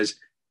remember was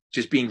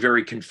just being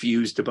very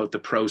confused about the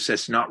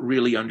process, not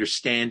really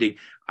understanding.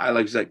 I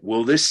was like,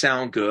 will this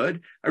sound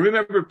good? I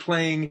remember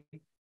playing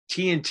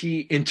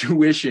TNT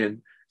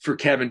Intuition for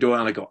Kevin Doyle,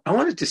 and I go, I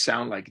want it to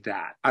sound like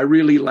that. I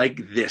really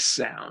like this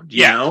sound,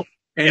 you know?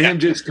 And him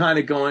just kind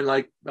of going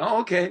like,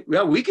 oh, okay,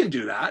 well, we can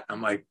do that. I'm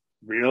like,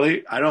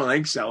 really? I don't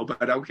think so,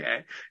 but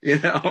okay. You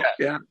know?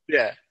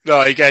 Yeah. No,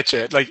 I get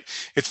you. Like,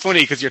 it's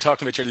funny because you're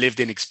talking about your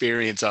lived-in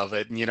experience of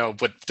it, and, you know,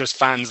 but there's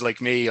fans like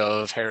me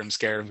of Harem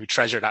Scarem who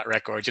treasure that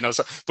record, you know,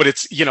 so, but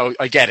it's, you know,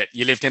 I get it.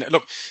 You lived in it.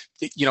 Look,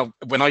 you know,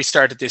 when I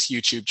started this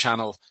YouTube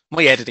channel,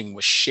 my editing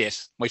was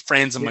shit. My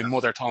friends and my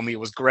mother told me it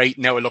was great.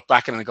 Now I look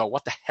back and I go,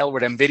 what the hell were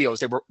them videos?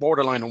 They were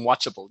borderline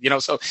unwatchable, you know,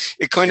 so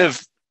it kind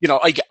of, you know,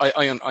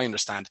 I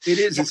understand. It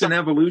is. It's an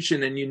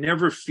evolution, and you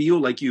never feel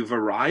like you've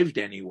arrived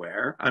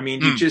anywhere. I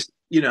mean, you just,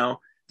 you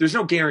know, there's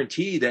no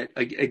guarantee that,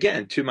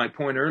 again, to my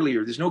point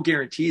earlier, there's no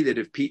guarantee that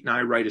if Pete and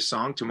I write a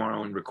song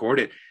tomorrow and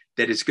record it,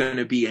 that it's going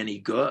to be any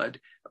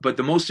good. But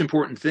the most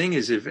important thing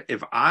is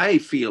if I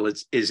feel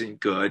it isn't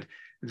good,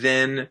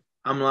 then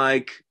I'm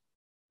like,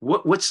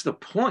 what's the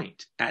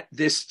point at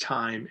this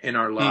time in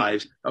our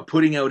lives of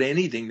putting out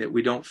anything that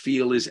we don't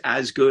feel is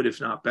as good, if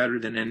not better,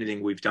 than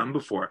anything we've done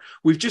before?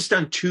 We've just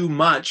done too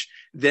much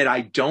that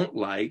I don't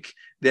like,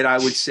 that I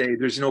would say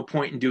there's no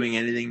point in doing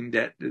anything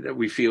that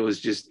we feel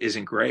is just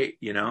isn't great,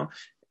 you know?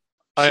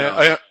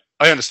 So.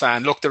 I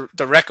understand. Look,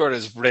 the record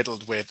is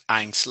riddled with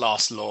angst,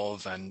 lost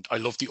love, and I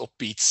love the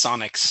upbeat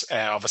sonics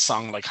of a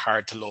song like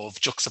Hard to Love,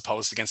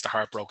 juxtaposed against the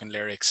heartbroken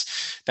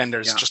lyrics. Then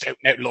there's just out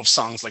love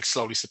songs like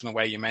Slowly Slipping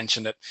Away, you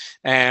mentioned it.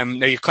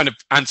 Now, you kind of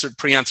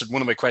pre-answered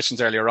one of my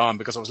questions earlier on,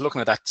 because I was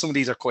looking at that. Some of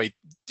these are quite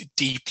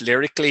deep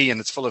lyrically, and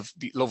it's full of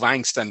love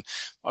angst. And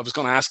I was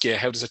going to ask you,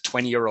 how does a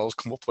 20-year-old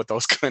come up with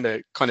those kind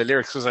of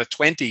lyrics? Because at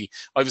 20,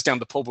 I was down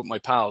the pub with my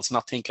pals,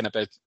 not thinking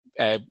about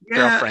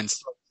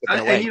girlfriends.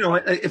 And you know,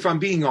 if I'm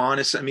being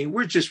honest, I mean,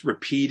 we're just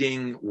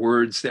repeating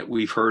words that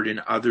we've heard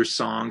in other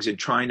songs and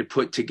trying to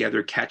put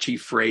together catchy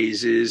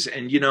phrases.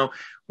 And, you know,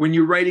 when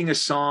you're writing a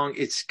song,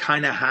 it's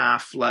kind of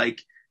half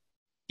like,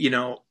 you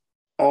know,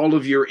 all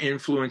of your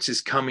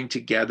influences coming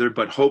together,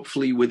 but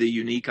hopefully with a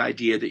unique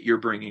idea that you're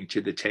bringing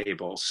to the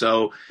table.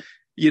 So,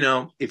 you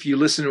know, if you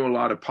listen to a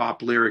lot of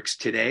pop lyrics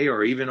today,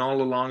 or even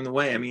all along the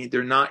way, I mean,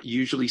 they're not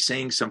usually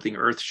saying something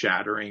earth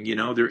shattering. You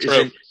know,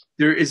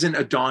 there isn't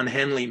a Don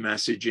Henley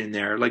message in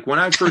there. Like when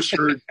I first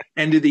heard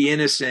End of the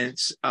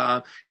Innocence,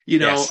 you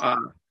know,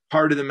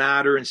 Heart of the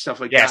Matter and stuff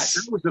like that.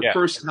 That was the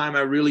first time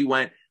I really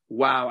went,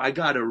 wow, I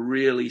got to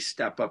really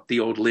step up the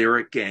old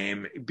lyric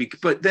game.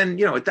 But then,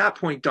 you know, at that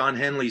point, Don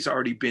Henley's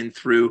already been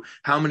through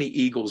how many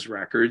Eagles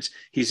records?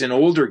 He's an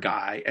older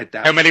guy at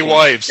that point. How many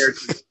wives?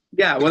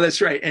 Yeah, well,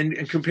 that's right.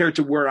 And compared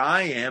to where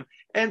I am,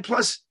 and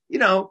plus, you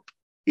know,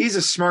 he's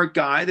a smart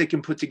guy that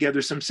can put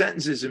together some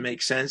sentences that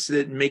make sense,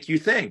 that make you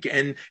think.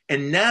 And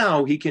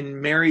now he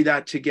can marry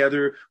that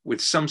together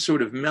with some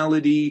sort of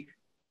melody,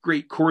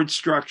 great chord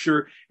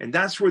structure. And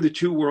that's where the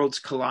two worlds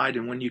collide.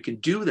 And when you can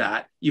do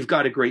that, you've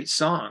got a great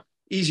song.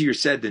 Easier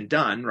said than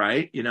done,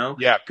 right? You know?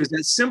 Yeah. Because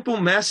that simple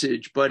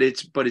message, but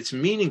it's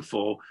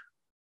meaningful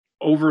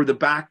over the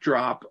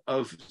backdrop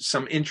of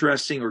some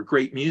interesting or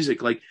great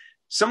music. Like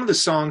some of the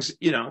songs,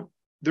 you know,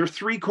 they're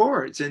 3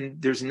 chords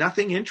and there's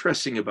nothing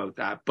interesting about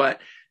that, but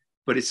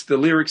it's the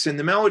lyrics and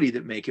the melody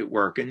that make it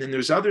work. And then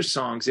there's other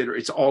songs that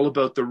it's all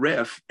about the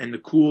riff and the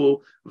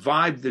cool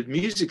vibe the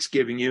music's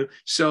giving you.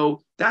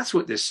 So that's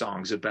what this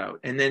song's about.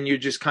 And then you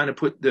just kind of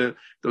put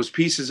those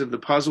pieces of the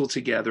puzzle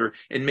together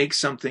and make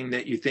something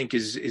that you think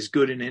is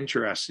good and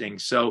interesting.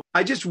 So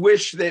I just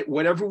wish that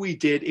whatever we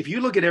did, if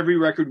you look at every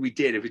record we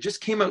did, if it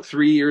just came out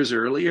 3 years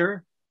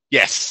earlier,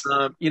 yes,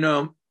 you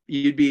know,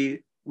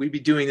 we'd be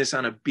doing this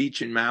on a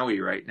beach in Maui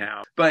right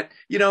now. But,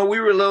 you know, we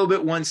were a little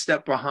bit one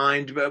step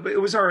behind, but it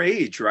was our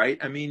age, right?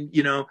 I mean,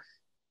 you know,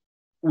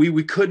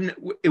 we couldn't,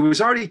 it was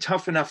already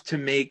tough enough to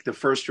make the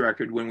first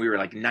record when we were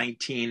like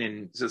 19,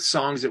 and the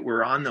songs that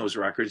were on those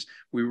records,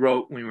 we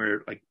wrote when we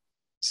were like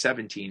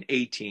 17,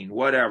 18,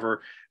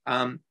 whatever.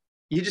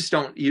 You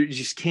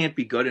just can't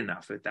be good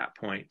enough at that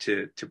point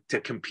to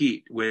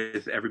compete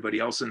with everybody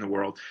else in the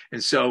world.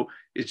 And so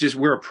it's just,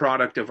 we're a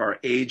product of our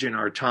age and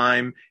our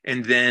time.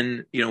 And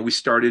then, you know, we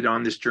started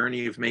on this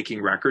journey of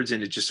making records,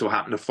 and it just so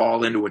happened to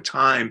fall into a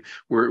time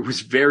where it was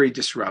very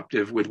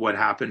disruptive with what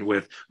happened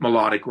with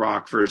melodic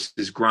rock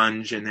versus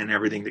grunge and then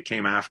everything that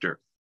came after.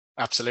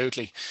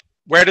 Absolutely.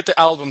 Where did the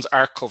album's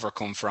art cover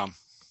come from?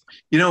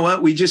 You know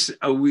what? We just,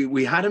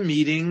 we had a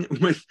meeting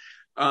with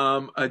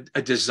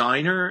a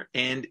designer,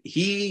 and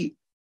he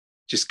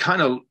just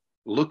kind of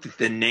looked at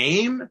the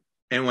name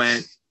and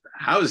went,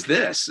 how's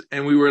this?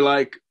 And we were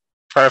like,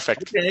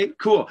 perfect. Okay,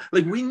 cool.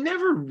 Like we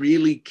never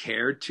really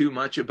cared too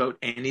much about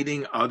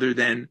anything other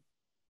than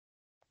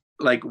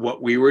like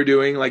what we were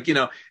doing. Like, you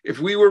know, if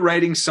we were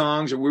writing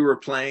songs or we were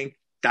playing,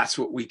 that's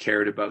what we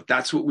cared about.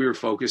 That's what we were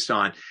focused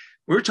on.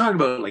 We were talking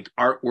about like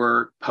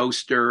artwork,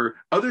 poster,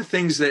 other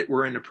things that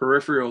were in the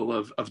peripheral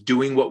of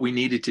doing what we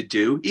needed to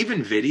do,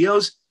 even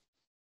videos.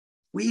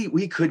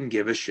 We couldn't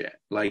give a shit.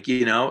 Like,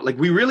 you know, like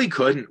we really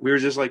couldn't. We were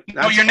just like,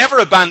 no, you're never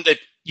a band that,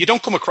 you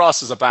don't come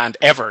across as a band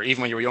ever,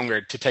 even when you were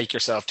younger, to take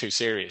yourself too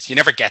serious. You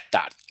never get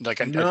that.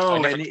 Like,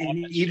 no, and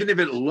even if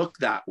it looked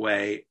that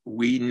way,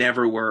 we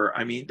never were.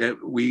 I mean,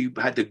 that we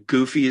had the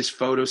goofiest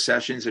photo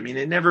sessions. I mean,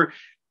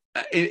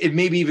 it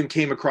maybe even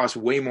came across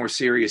way more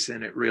serious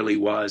than it really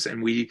was.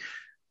 And we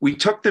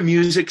took the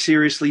music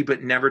seriously,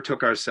 but never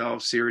took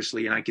ourselves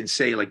seriously. And I can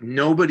say, like,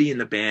 nobody in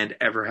the band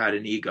ever had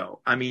an ego.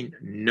 I mean,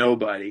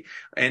 nobody.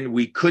 And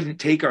we couldn't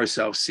take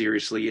ourselves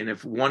seriously. And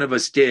if one of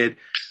us did,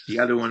 the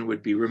other one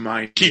would be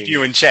reminding. Keep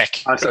you in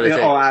check.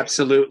 Oh,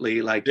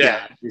 absolutely. Like,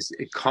 just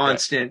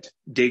constant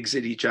digs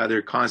at each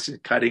other,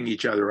 constant cutting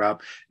each other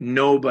up.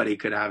 Nobody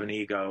could have an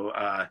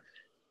ego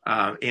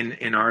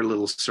in our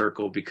little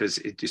circle, because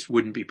it just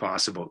wouldn't be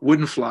possible. It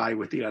wouldn't fly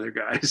with the other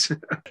guys.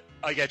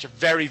 I get your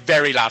very,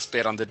 very last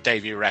bit on the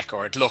debut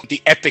record. Look,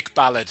 the epic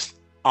ballad,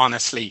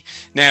 honestly.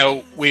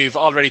 Now, we've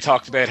already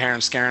talked about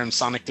Harem Scarem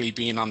sonically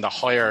being on the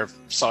higher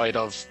side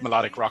of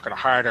melodic rock, or the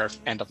harder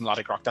end of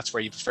melodic rock. That's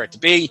where you prefer it to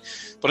be.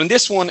 But in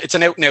this one, it's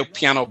an out-and-out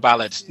piano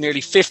ballad.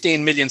 Nearly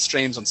 15 million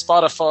streams on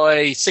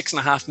Spotify,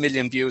 6.5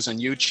 million views on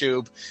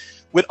YouTube.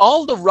 With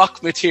all the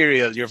rock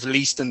material you've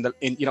released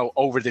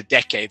over the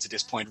decades at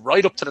this point,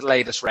 right up to the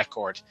latest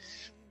record,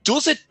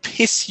 does it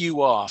piss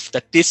you off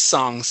that this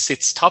song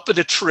sits top of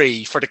the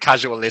tree for the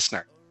casual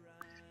listener?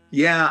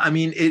 Yeah, I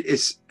mean, it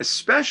is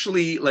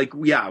especially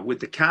with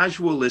the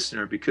casual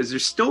listener, because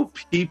there's still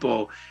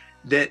people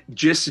that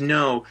just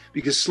know,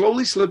 because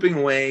Slowly Slipping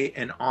Away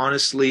and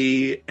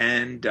Honestly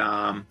and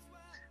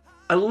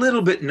a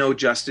little bit No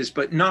Justice,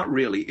 but not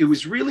really. It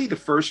was really the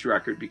first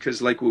record,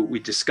 because like what we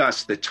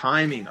discussed, the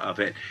timing of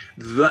it,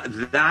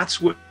 that's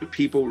what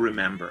people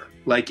remember.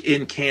 Like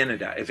in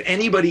Canada, if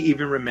anybody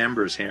even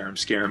remembers Harem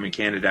Scarem in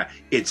Canada,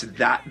 it's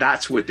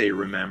that's what they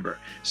remember.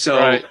 So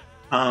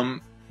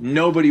right.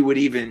 Nobody would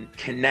even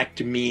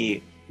connect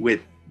me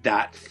with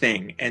that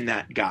thing and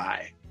that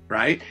guy,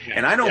 right? Yeah,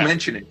 and I don't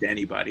mention it to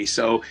anybody.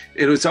 So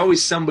it was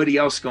always somebody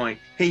else going,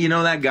 hey, you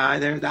know that guy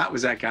there? That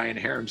was that guy in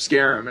Harem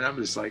Scarem. And I'm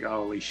just like,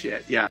 holy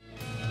shit, yeah.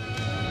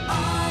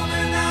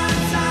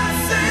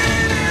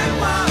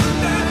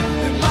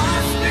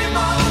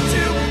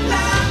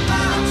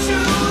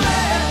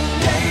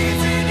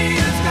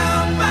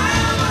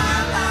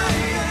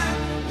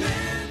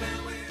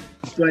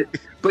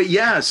 But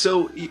yeah,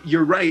 so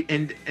you're right,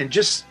 and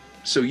just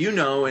so you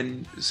know,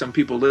 and some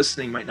people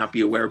listening might not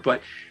be aware,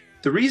 but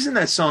the reason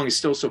that song is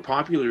still so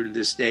popular to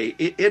this day,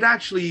 it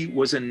actually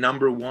was a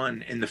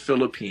 #1 in the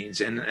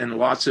Philippines and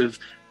lots of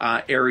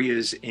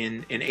areas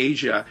in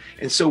Asia.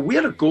 And so we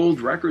had a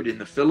gold record in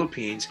the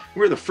Philippines.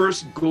 We were the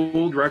first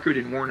gold record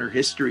in Warner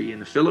history in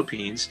the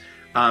Philippines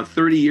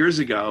 30 years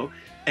ago.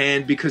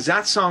 And because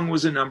that song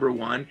was a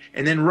 #1,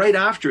 and then right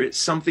after it,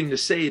 Something to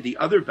Say, the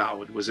other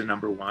ballad, was a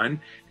 #1.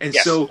 And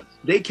so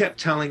they kept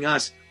telling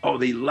us, oh,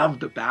 they love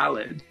the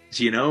ballads,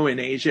 you know, in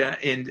Asia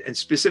and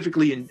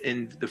specifically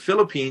in the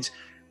Philippines.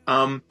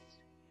 Then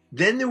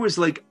there was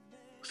like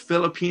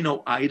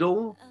Filipino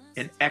Idol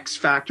and X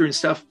Factor and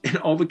stuff, and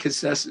all the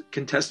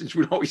contestants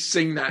would always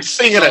sing that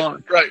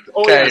song. Right.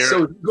 Oh, okay, yeah.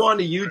 So if you go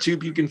onto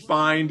YouTube, you can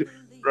find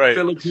right.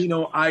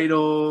 Filipino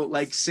Idol,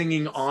 like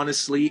singing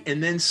Honestly,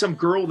 and then some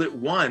girl that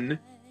won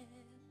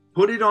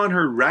put it on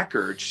her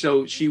record.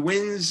 So she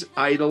wins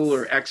Idol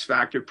or X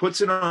Factor,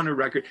 puts it on her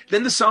record.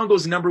 Then the song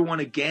goes #1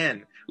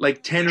 again,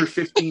 like 10 or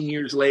 15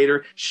 years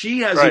later. She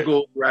has a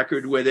gold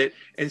record with it.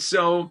 And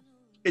so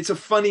it's a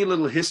funny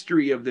little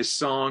history of this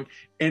song.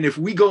 And if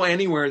we go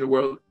anywhere in the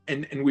world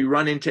and we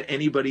run into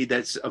anybody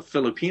that's of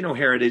Filipino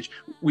heritage,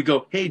 we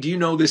go, hey, do you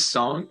know this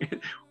song?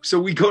 So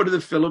we go to the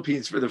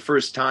Philippines for the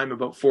first time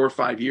about 4 or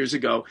 5 years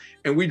ago,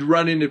 and we'd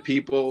run into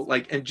people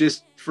like, and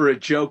just for a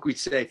joke, we'd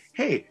say,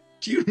 hey,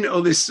 do you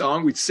know this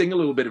song? We'd sing a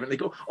little bit of it. And they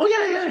go, oh,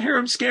 yeah,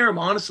 Harem Scarem,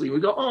 honestly. We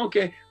go, oh,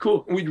 okay,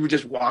 cool. And we'd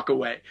just walk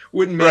away.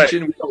 Wouldn't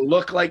mention, we don't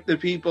look like the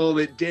people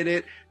that did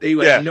it. They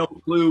had no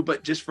clue,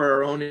 but just for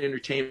our own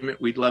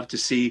entertainment, we'd love to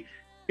see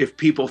if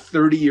people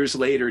 30 years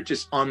later,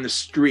 just on the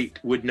street,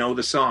 would know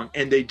the song.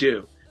 And they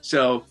do.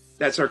 So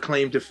that's our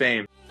claim to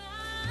fame.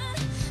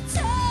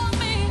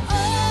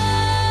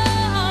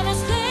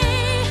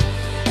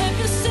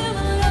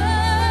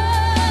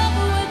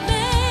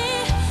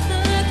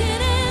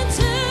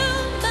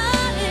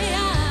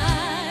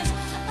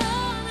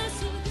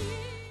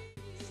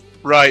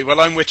 Right, well,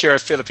 I'm with your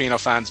Filipino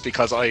fans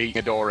because I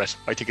adore it.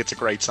 I think it's a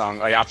great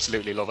song. I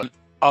absolutely love it.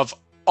 Of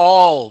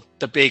all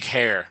the big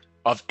hair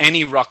of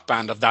any rock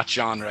band of that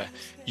genre,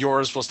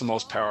 yours was the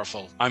most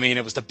powerful. I mean,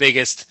 it was the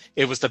biggest,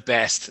 it was the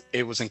best,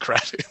 it was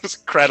incredible. It was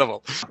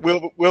incredible.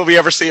 Will we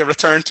ever see a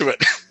return to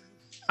it?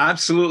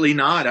 Absolutely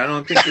not. I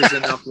don't think there's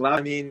enough love.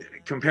 I mean,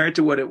 compared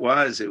to what it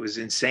was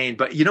insane.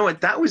 But you know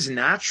what? That was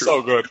natural.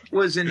 So good. It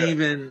wasn't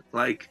even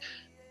like,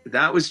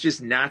 that was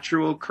just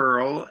natural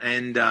curl.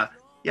 And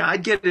yeah,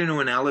 I'd get into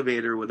an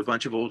elevator with a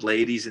bunch of old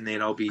ladies and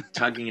they'd all be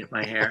tugging at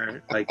my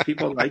hair. Like,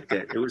 people liked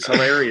it. It was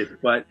hilarious.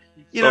 But,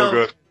 you know.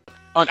 Good.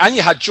 And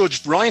you had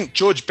Judge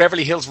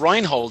Beverly Hills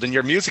Reinhold in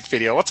your music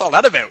video. What's all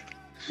that about?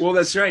 Well,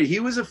 that's right. He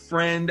was a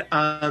friend.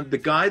 The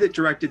guy that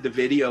directed the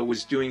video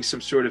was doing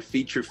some sort of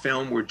feature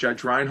film where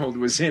Judge Reinhold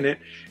was in it.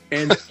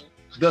 And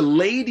the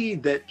lady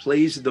that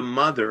plays the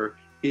mother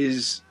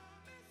is,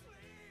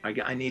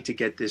 I need to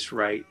get this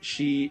right.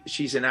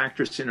 She's an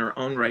actress in her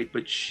own right,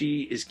 but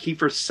she is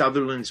Kiefer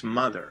Sutherland's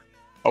mother.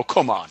 Oh,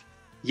 come on.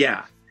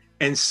 Yeah.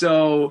 And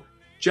so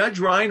Judge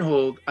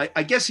Reinhold,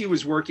 I guess he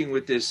was working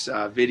with this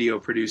video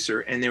producer,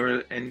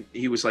 and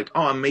he was like,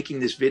 oh, I'm making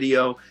this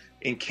video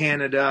in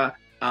Canada.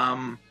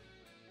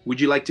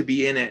 Would you like to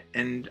be in it?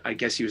 And I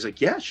guess he was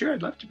like, yeah, sure,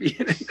 I'd love to be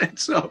in it. And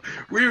so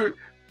we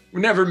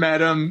never met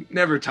him,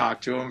 never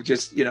talked to him,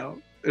 just, you know,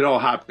 it all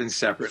happens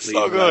separately.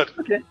 So good. Like,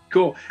 okay,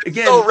 cool.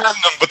 Again, so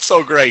random, but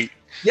so great.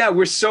 Yeah,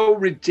 we're so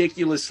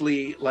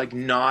ridiculously like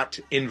not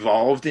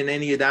involved in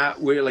any of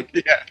that. We're like,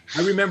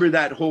 I remember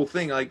that whole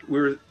thing. Like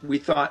we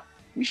thought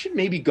we should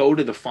maybe go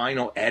to the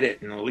final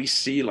edit and at least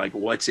see like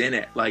what's in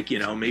it. Like, you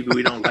know, maybe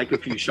we don't like a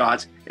few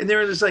shots, and they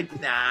were just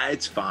like, nah,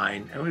 it's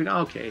fine. And we go,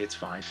 okay, it's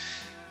fine.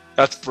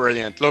 That's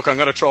brilliant. Look, I'm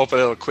going to throw up a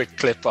little quick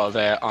clip of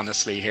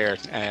Honestly here.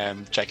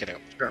 Check it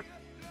out. Sure.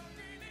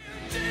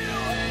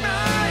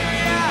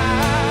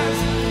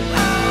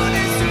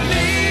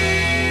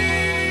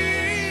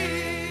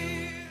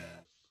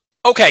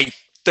 Okay,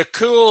 the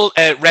cool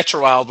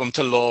retro album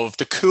to love,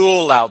 the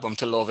cool album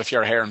to love if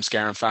you're a Harem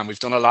Scarem fan. We've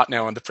done a lot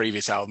now on the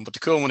previous album, but the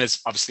cool one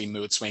is obviously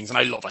Mood Swings, and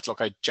I love it. Look,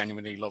 I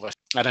genuinely love it.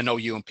 And I know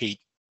you and Pete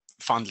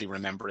fondly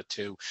remember it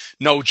too.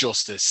 No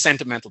Justice,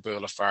 Sentimental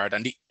Boulevard,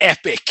 and the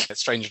epic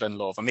Stranger Than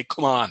Love. I mean,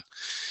 come on.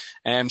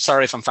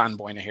 Sorry if I'm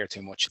fanboying it here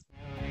too much.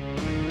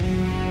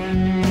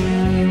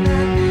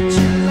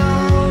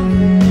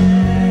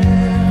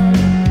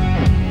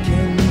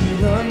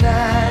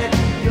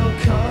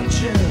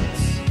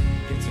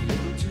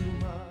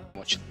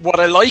 What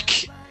I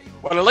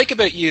like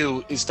about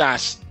you is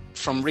that,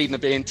 from reading a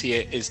bit into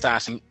you, is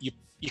that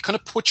you you kind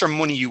of put your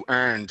money you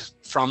earned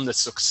from the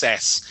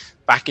success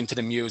back into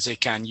the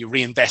music, and you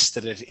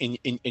reinvested it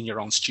in your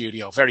own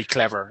studio. Very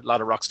clever. A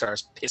lot of rock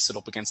stars piss it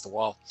up against the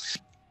wall.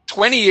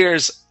 20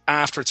 years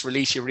after its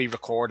release, you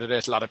re-recorded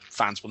it. A lot of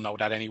fans will know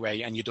that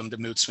anyway. And you done the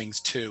Mood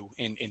Swings 2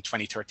 in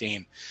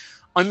 2013.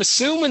 I'm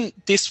assuming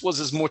this was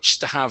as much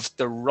to have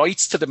the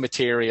rights to the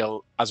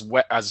material as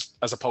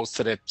opposed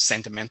to the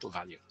sentimental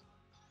value.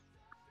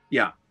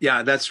 Yeah,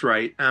 that's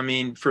right. I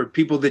mean, for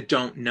people that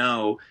don't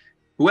know,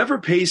 whoever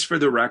pays for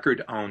the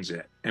record owns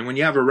it. And when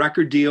you have a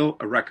record deal,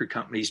 a record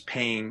company's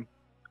giving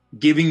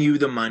you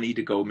the money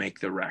to go make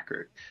the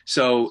record.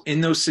 So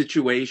in those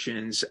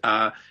situations,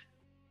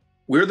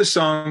 we're the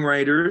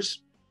songwriters.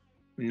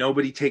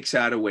 Nobody takes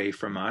that away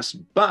from us,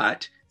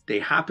 but they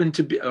happen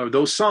to be, or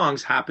those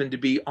songs happen to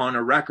be on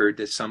a record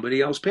that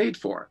somebody else paid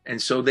for.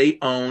 And so they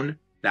own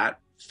that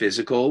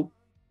physical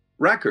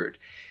record.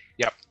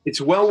 Yep.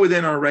 It's well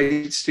within our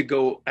rights to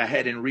go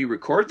ahead and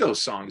re-record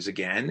those songs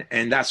again.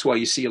 And that's why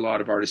you see a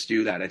lot of artists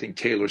do that. I think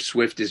Taylor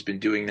Swift has been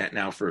doing that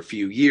now for a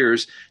few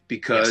years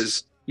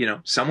because, you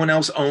know, someone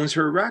else owns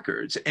her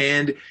records.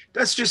 And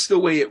that's just the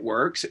way it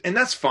works. And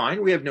that's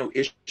fine. We have no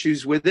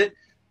issues with it.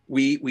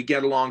 We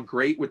get along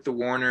great with the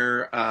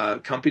Warner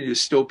company.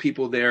 There's still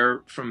people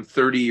there from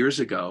 30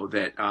 years ago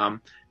that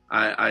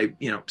I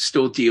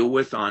still deal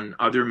with on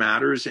other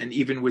matters, and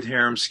even with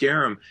Harem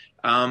Scarem.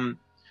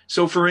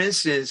 So, for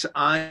instance,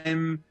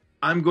 I'm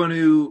going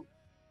to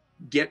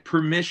get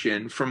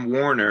permission from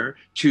Warner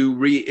to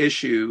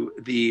reissue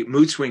the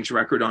Mood Swings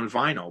record on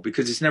vinyl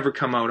because it's never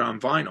come out on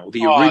vinyl.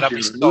 The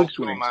original Mood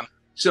Swings. Man.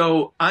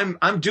 So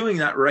I'm doing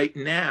that right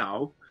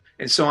now.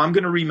 And so I'm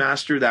going to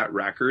remaster that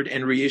record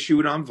and reissue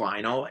it on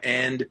vinyl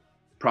and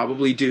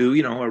probably do,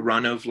 a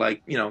run of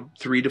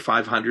 300 to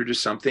 500 or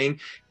something.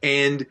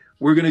 And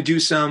we're going to do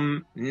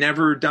some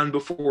never done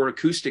before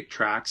acoustic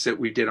tracks that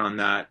we did on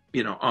that,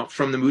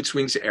 from the Mood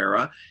Swings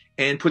era,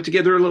 and put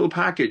together a little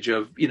package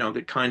of,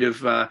 that kind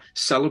of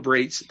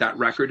celebrates that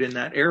record in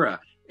that era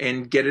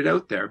and get it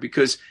out there,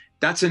 because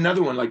that's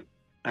another one. Like,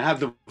 I have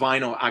the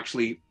vinyl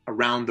actually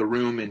around the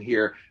room in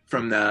here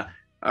from the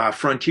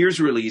Frontiers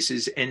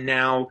releases, and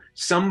now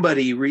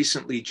somebody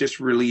recently just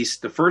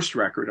released the first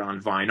record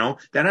on vinyl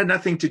that had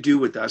nothing to do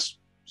with us.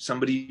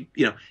 Somebody,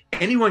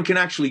 anyone can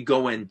actually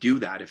go and do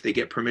that if they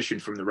get permission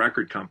from the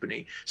record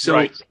company.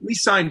 So we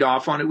signed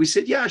off on it. We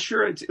said, yeah,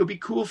 sure, it'll be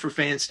cool for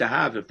fans to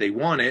have if they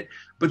want it.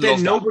 But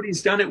then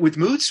nobody's done it with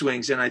Mood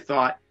Swings, and I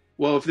thought,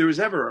 well, if there was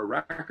ever a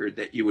record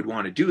that you would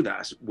want to do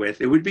that with,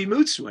 it would be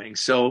Mood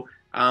Swings. So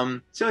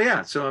I'm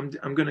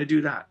going to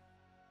do that.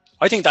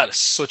 I think that is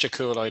such a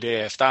cool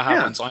idea. If that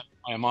happens, I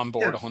am on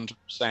board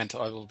 100%.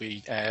 I will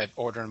be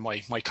ordering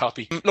my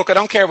copy. Look, I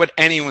don't care what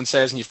anyone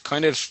says, and you've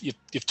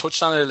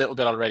touched on it a little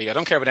bit already. I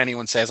don't care what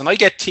anyone says, and I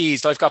get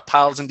teased. I've got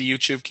pals in the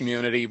YouTube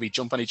community. We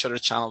jump on each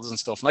other's channels and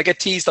stuff, and I get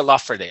teased a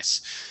lot for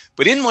this.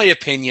 But in my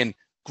opinion,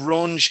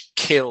 grunge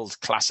killed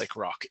classic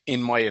rock,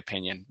 in my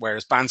opinion.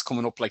 Whereas bands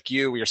coming up like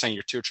you, where you're saying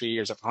you're 2 or 3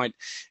 years behind,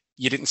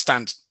 you didn't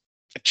stand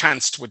a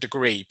chance to a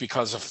degree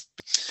because of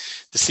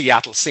the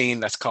Seattle scene,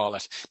 let's call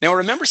it. Now, I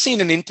remember seeing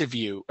an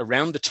interview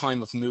around the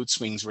time of Mood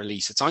Swings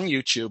release. It's on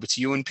YouTube. It's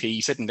you and P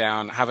sitting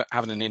down,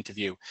 having an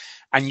interview.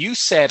 And you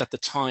said at the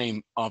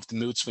time of the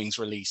Mood Swings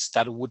release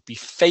that it would be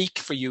fake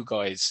for you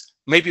guys.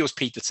 Maybe it was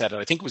Pete that said it.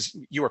 I think it was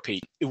you or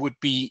Pete. It would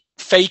be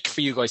fake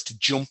for you guys to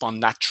jump on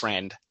that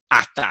trend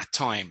at that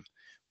time.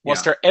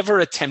 Was there ever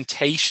a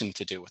temptation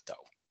to do it, though?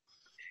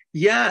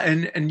 Yeah.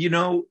 And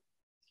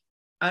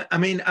I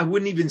mean, I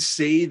wouldn't even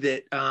say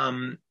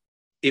that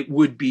it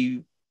would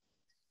be,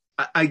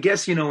 I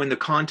guess, in the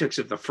context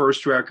of the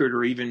first record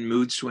or even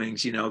Mood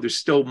Swings, there's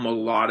still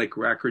melodic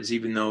records,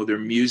 even though they're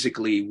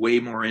musically way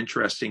more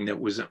interesting than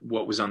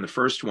what was on the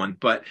first one.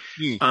 But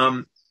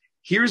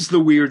here's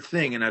the weird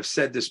thing, and I've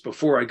said this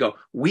before,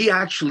 we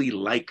actually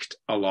liked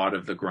a lot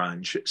of the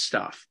grunge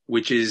stuff,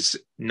 which is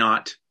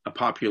not a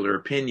popular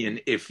opinion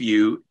if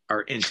you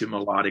are into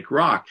melodic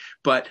rock.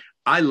 But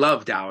I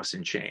loved Alice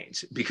in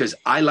Chains because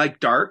I like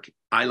dark,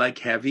 I like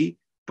heavy,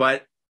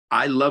 but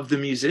I love the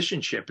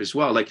musicianship as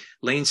well. Like,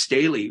 Lane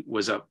Staley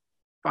was a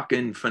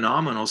fucking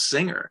phenomenal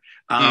singer.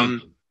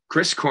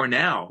 Chris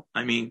Cornell,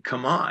 I mean,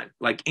 come on,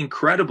 like,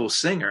 incredible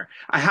singer.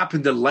 I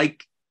happen to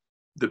like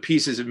the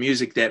pieces of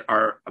music that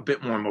are a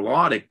bit more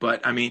melodic,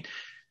 but I mean,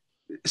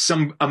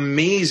 some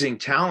amazing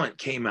talent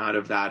came out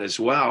of that as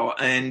well.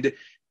 And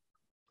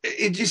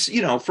it just,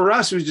 for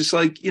us, it was just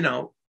like,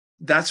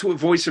 that's what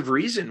Voice of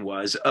Reason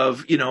was,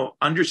 of,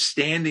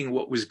 understanding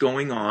what was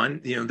going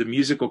on, the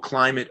musical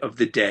climate of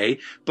the day.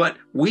 But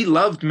we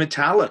loved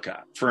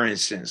Metallica, for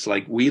instance,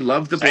 like, we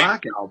loved the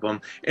Black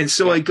Album. And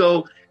so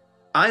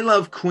I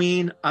love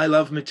Queen. I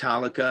love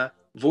Metallica.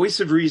 Voice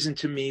of Reason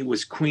to me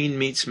was Queen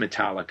meets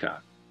Metallica.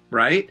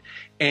 Right.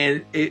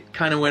 And it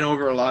kind of went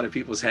over a lot of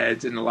people's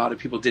heads, and a lot of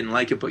people didn't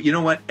like it. But you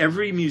know what?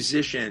 Every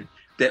musician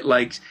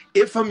that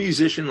if a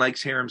musician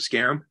likes Harem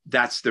Scarem,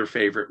 that's their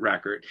favorite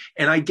record.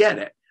 And I get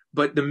it.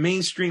 But the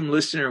mainstream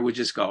listener would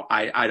just go,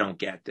 I don't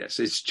get this.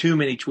 It's too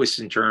many twists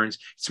and turns.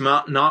 It's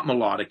not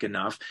melodic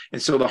enough. And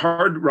so the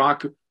hard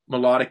rock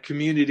melodic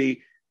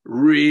community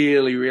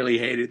really, really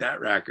hated that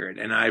record.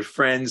 And I have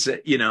friends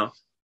that,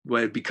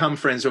 would become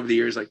friends over the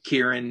years, like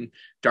Kieran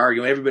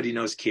Dargan. Everybody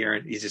knows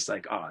Kieran. He's just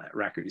like, oh, that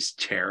record is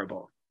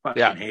terrible.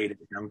 Fucking hate it.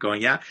 And I'm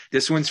going, yeah,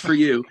 this one's for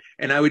you.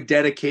 And I would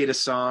dedicate a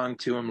song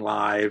to him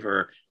live,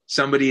 or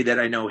somebody that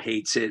I know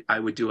hates it. I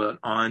would do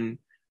an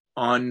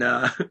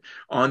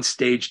on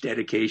stage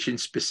dedication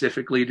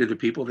specifically to the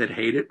people that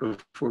hate it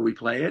before we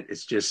play it.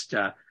 It's just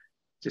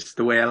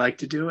the way I like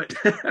to do it.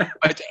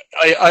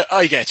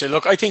 I get you.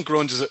 Look, I think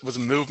grunge was a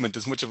movement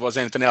as much as it was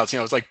anything else. It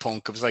was like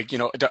punk. It was like, and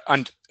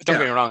don't get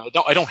me wrong,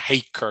 I don't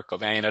hate Kurt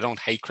Cobain. I don't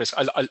hate Chris.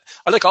 I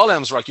like all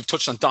elements rock. You've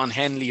touched on Don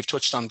Henley. You've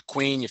touched on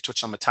Queen. You've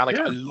touched on Metallica.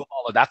 Yeah. I love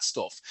all of that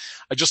stuff.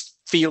 I just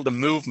feel the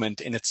movement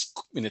in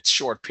its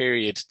short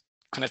period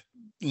kind of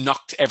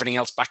knocked everything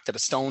else back to the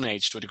Stone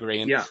Age to a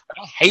degree. And I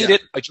don't hate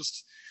it.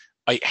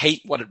 I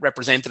hate what it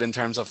represented in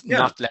terms of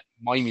not letting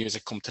my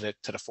music come to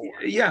the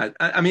fore. Yeah,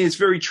 I mean, it's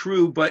very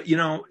true. But,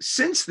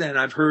 since then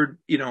I've heard,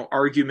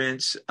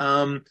 arguments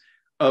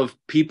of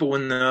people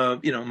in the,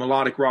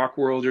 melodic rock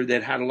world, or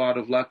that had a lot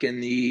of luck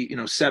in the,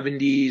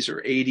 70s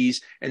or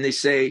 80s. And they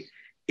say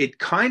it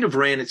kind of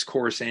ran its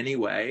course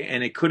anyway.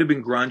 And it could have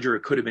been grunge, or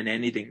it could have been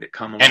anything that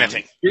come along.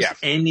 Anything.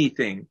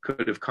 Anything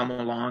could have come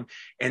along.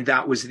 And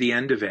that was the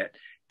end of it.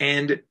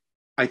 And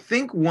I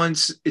think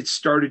once it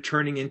started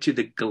turning into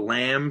the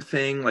glam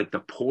thing, like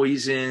the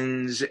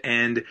Poisons,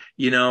 and,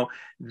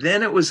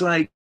 then it was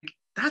like,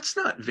 that's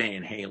not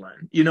Van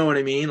Halen. You know what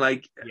I mean?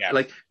 Like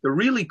the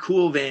really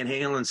cool Van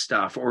Halen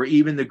stuff, or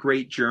even the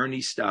great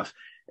Journey stuff.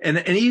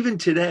 And even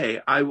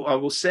today, I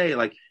will say,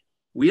 like,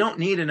 we don't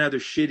need another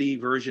shitty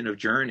version of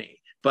Journey.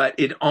 But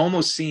it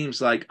almost seems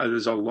like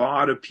there's a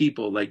lot of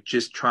people like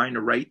just trying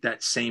to write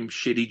that same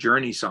shitty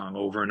Journey song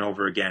over and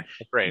over again.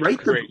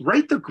 Write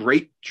the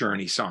great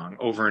Journey song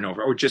over and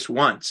over, or just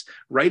once.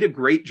 Write a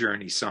great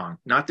Journey song,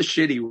 not the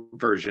shitty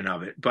version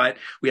of it. But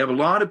we have a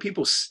lot of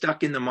people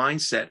stuck in the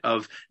mindset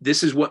of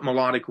this is what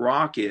melodic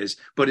rock is.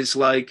 But it's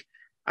like,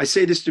 I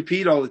say this to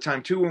Pete all the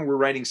time too when we're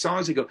writing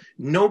songs. I go,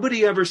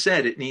 nobody ever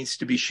said it needs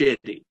to be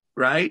shitty,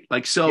 right?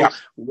 Like, so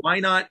why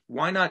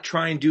not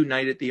try and do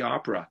Night at the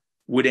Opera?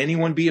 Would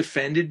anyone be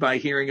offended by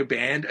hearing a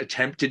band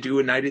attempt to do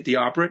a Night at the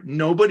Opera?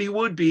 Nobody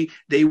would be.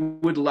 They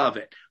would love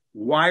it.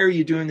 Why are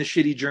you doing the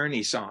shitty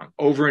Journey song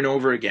over and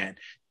over again?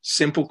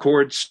 Simple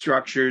chord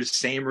structures,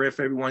 same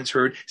riff everyone's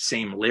heard,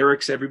 same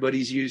lyrics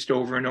everybody's used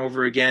over and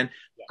over again.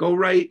 Go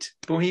write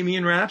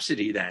Bohemian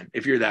Rhapsody then,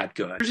 if you're that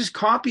good. They're just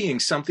copying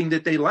something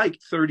that they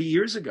liked 30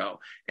 years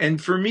ago.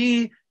 And for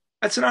me,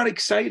 that's not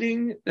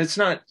exciting. It's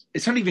not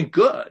even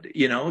good,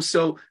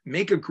 so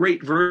make a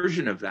great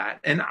version of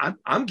that. And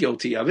I'm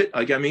guilty of it.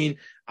 Like, I mean,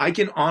 I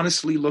can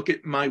honestly look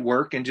at my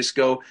work and just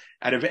go,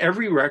 out of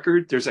every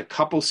record, there's a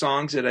couple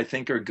songs that I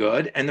think are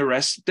good and the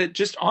rest that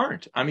just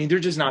aren't. I mean, they're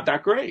just not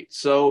that great.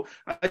 So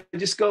I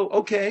just go,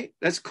 okay,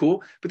 that's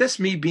cool. But that's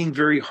me being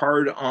very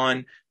hard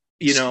on,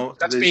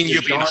 that's being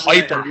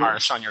hyper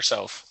harsh on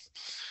yourself.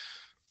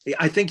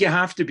 I think you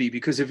have to be,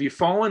 because if you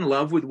fall in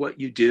love with what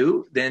you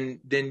do, then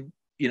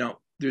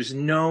there's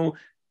no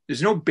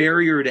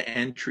barrier to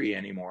entry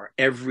anymore.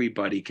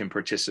 Everybody can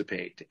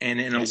participate. And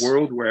in a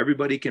world where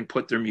everybody can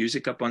put their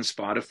music up on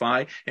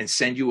Spotify and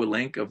send you a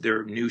link of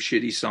their new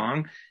shitty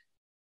song,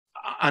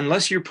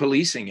 unless you're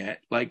policing it,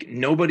 like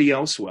nobody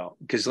else will.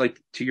 Because, like,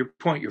 to your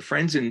point, your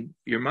friends and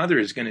your mother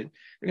they're going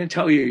to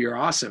tell you you're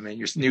awesome and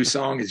your new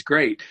song is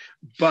great.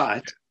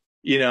 But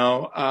you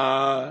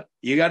got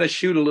to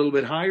shoot a little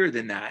bit higher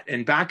than that.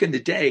 And back in the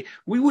day,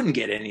 we wouldn't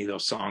get any of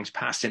those songs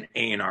past an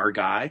A&R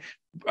guy,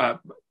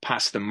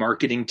 past the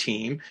marketing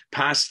team,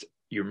 past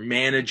your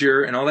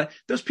manager and all that.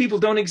 Those people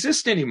don't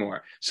exist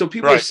anymore. So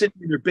people are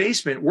sitting in their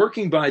basement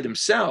working by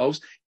themselves,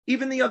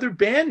 even the other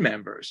band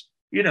members.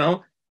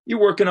 You're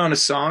working on a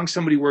song,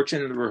 somebody works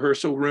into the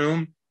rehearsal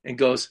room and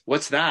goes,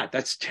 "What's that?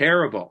 That's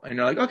terrible." And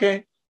you're like,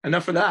 "Okay,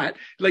 enough of that."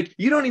 Like,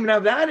 you don't even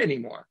have that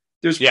anymore.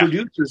 There's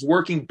producers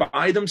working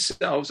by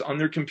themselves on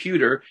their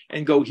computer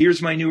and go,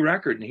 "Here's my new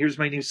record and here's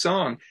my new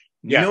song."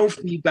 No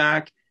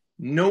feedback.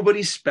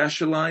 Nobody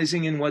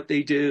specializing in what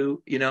they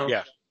do.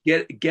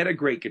 Get a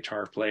great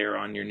guitar player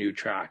on your new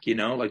track.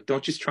 Like,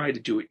 don't just try to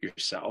do it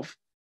yourself.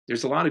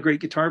 There's a lot of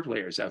great guitar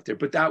players out there,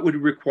 but that would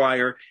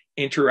require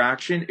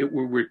interaction. It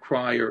will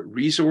require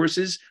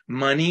resources,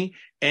 money,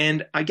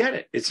 and I get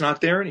it. It's not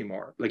there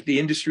anymore. Like, the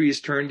industry has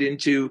turned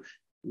into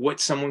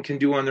what someone can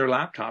do on their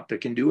laptop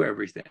that can do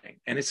everything.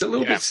 And it's a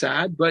little bit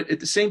sad, but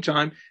at the same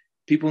time,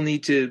 people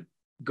need to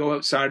go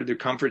outside of their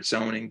comfort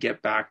zone and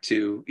get back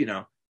to,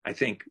 I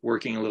think,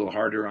 working a little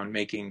harder on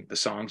making the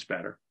songs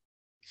better.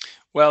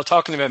 Well,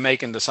 talking about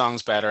making the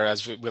songs better,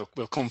 as we'll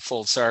come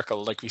full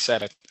circle, like we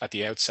said at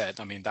the outset.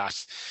 I mean,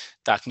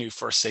 that new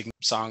First Signal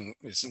song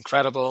is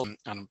incredible, and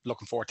I'm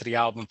looking forward to the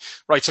album.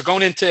 Right, so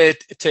going into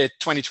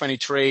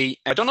 2023,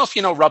 I don't know if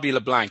you know Robbie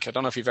LeBlanc. I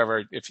don't know if you've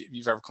ever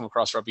come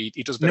across Robbie.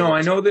 He does. No,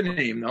 I know the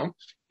name. No.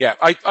 Yeah,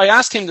 I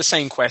asked him the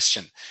same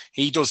question.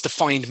 He does the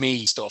Find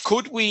Me stuff.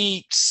 Could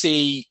we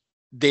see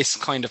this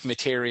kind of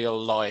material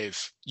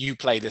live, you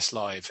play this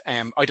live,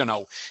 I don't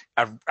know,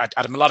 at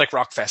a melodic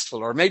rock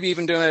festival, or maybe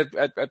even doing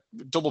a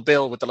double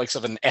bill with the likes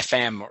of an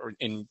FM or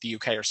in the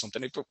UK or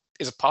something,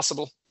 is it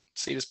possible to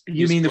see this?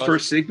 You mean the live?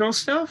 First Signal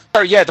stuff?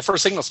 Or, yeah, the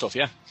First Signal stuff,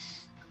 yeah.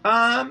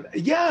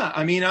 Yeah,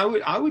 I mean,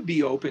 I would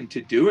be open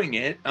to doing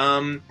it.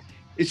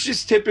 It's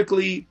just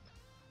typically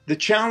the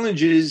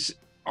challenges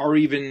are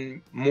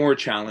even more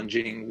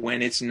challenging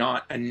when it's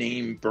not a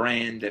name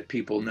brand that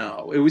people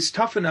know. It was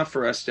tough enough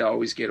for us to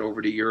always get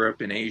over to Europe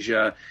and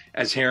Asia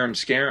as Harem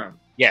Scarem,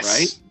 yes,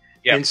 right?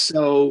 Yeah. And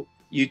so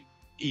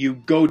you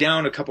go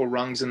down a couple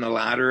rungs in the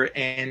ladder,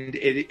 and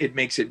it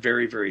makes it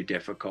very, very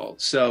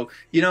difficult. So,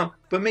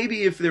 but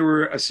maybe if there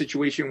were a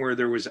situation where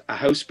there was a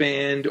house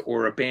band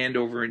or a band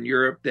over in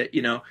Europe that,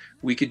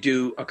 we could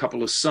do a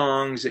couple of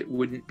songs, it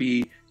wouldn't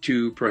be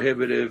too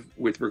prohibitive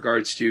with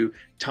regards to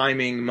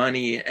timing,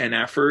 money, and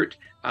effort.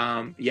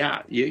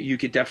 Yeah, you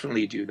could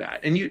definitely do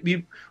that.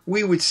 And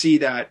we would see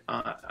that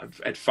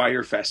at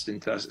Firefest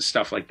and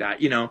stuff like that,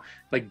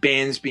 like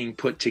bands being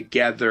put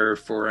together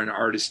for an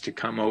artist to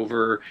come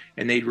over,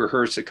 and they'd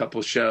rehearse a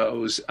couple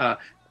shows,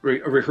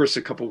 rehearse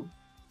a couple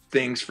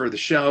things for the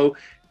show.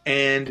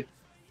 And,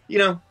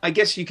 I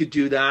guess you could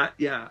do that.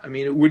 Yeah. I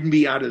mean, it wouldn't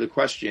be out of the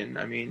question.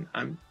 I mean,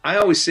 I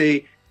always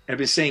say, I've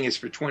been saying this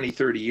for 20,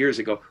 30 years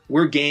ago,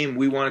 we're game.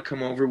 We want to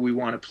come over. We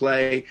want to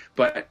play.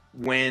 But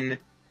when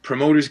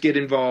promoters get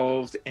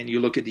involved and you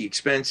look at the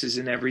expenses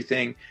and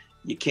everything,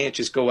 you can't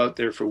just go out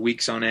there for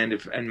weeks on end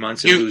and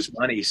months and lose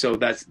money. So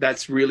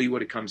that's really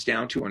what it comes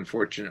down to,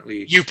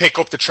 unfortunately. You pick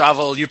up the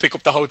travel, you pick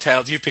up the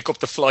hotels, you pick up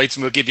the flights,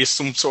 and we'll give you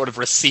some sort of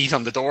receipt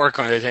on the door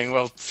kind of thing.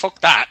 Well,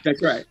 fuck that.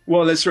 That's right.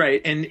 Well, that's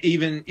right. And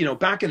even,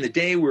 back in the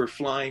day, we were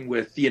flying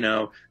with,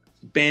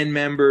 band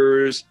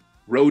members,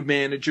 road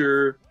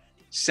manager,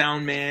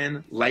 sound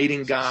man,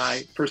 lighting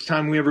guy. First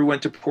time we ever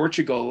went to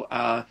Portugal,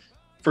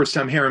 first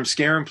time Harem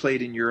Scarem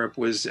played in Europe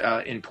was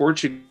in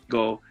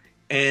Portugal.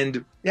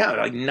 And yeah,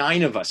 like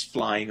 9 of us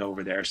flying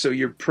over there. So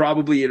you're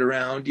probably at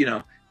around,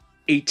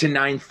 $8,000 to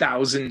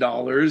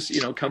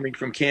 $9,000, coming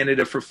from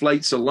Canada for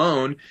flights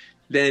alone.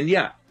 Then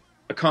yeah,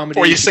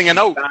 accommodation. Or you sing a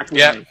note.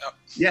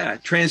 Yeah,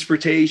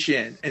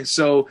 transportation. And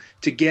so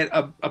to get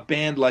a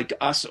band like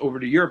us over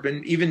to Europe,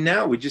 and even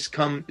now it's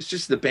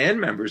just the band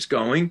members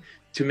going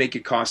to make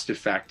it cost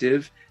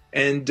effective.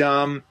 And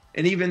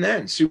even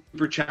then,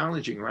 super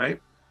challenging, right?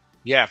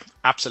 Yeah,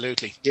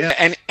 absolutely. Yeah.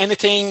 And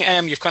anything,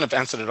 you've kind of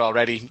answered it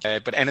already,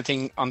 but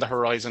anything on the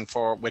horizon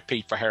with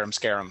Pete for Harem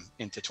Scarem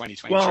into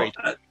 2023?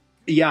 Well,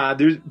 yeah,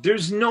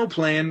 there's no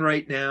plan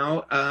right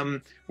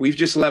now. We've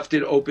just left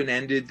it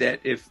open-ended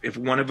that if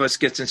one of us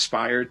gets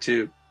inspired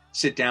to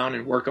sit down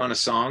and work on a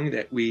song,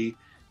 that we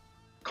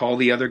call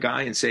the other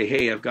guy and say,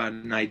 hey, I've got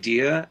an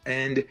idea.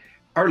 And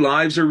our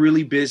lives are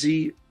really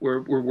busy.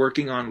 We're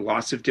working on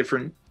lots of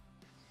different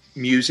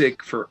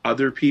music for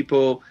other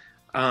people.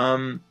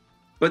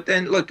 But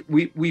then, look,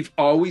 we've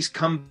always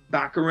come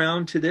back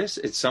around to this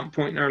at some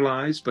point in our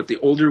lives. But the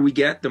older we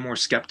get, the more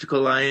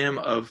skeptical I am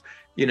of,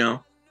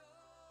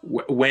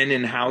 when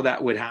and how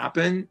that would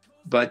happen.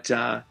 But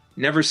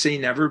never say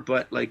never.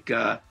 But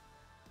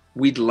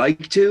we'd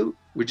like to.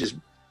 We're just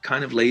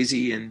kind of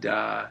lazy and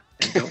don't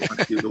want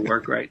to do the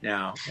work right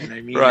now. And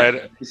I mean,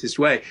 right, this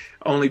way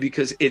only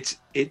because it's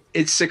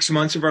 6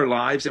 months of our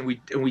lives, and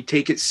we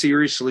take it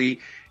seriously.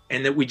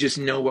 And that we just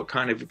know what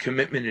kind of a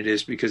commitment it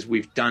is because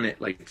we've done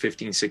it like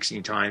 15,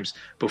 16 times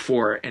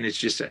before. And it's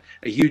just a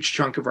huge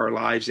chunk of our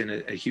lives and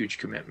a huge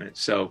commitment.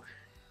 So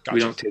Gotcha. We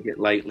don't take it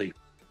lightly.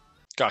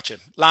 Gotcha.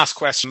 Last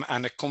question,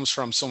 and it comes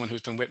from someone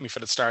who's been with me for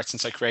the start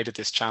since I created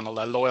this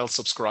channel, a loyal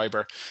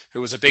subscriber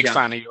who was a big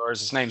fan of yours.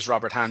 His name's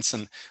Robert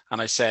Hansen.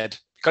 And I said,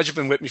 because you've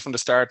been with me from the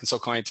start and so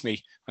kind to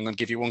me, I'm going to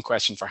give you one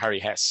question for Harry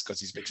Hess because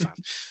he's a big fan.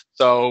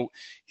 So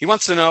he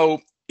wants to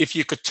know if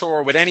you could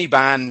tour with any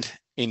band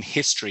in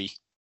history,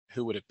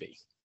 who would it be?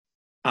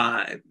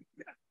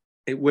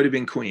 It would have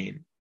been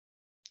Queen.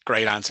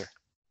 Great answer.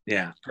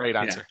 Yeah. Great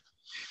answer.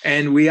 Yeah.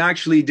 And we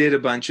actually did a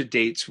bunch of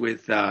dates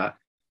with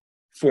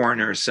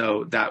Foreigner,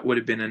 so that would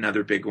have been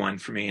another big one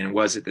for me, and it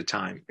was at the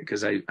time,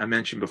 because I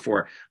mentioned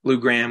before, Lou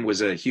Gramm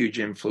was a huge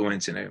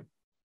influence, and it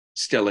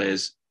still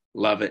is.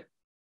 Love it.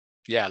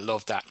 Yeah,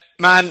 love that.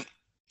 Man,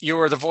 you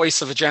are the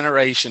voice of a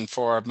generation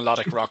for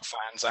melodic rock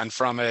fans, and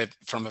from a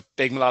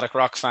big melodic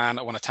rock fan,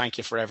 I want to thank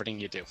you for everything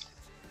you do.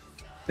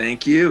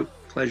 Thank you.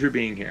 Pleasure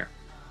being here.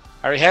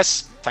 Harry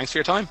Hess, thanks for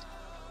your time.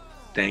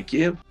 Thank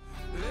you.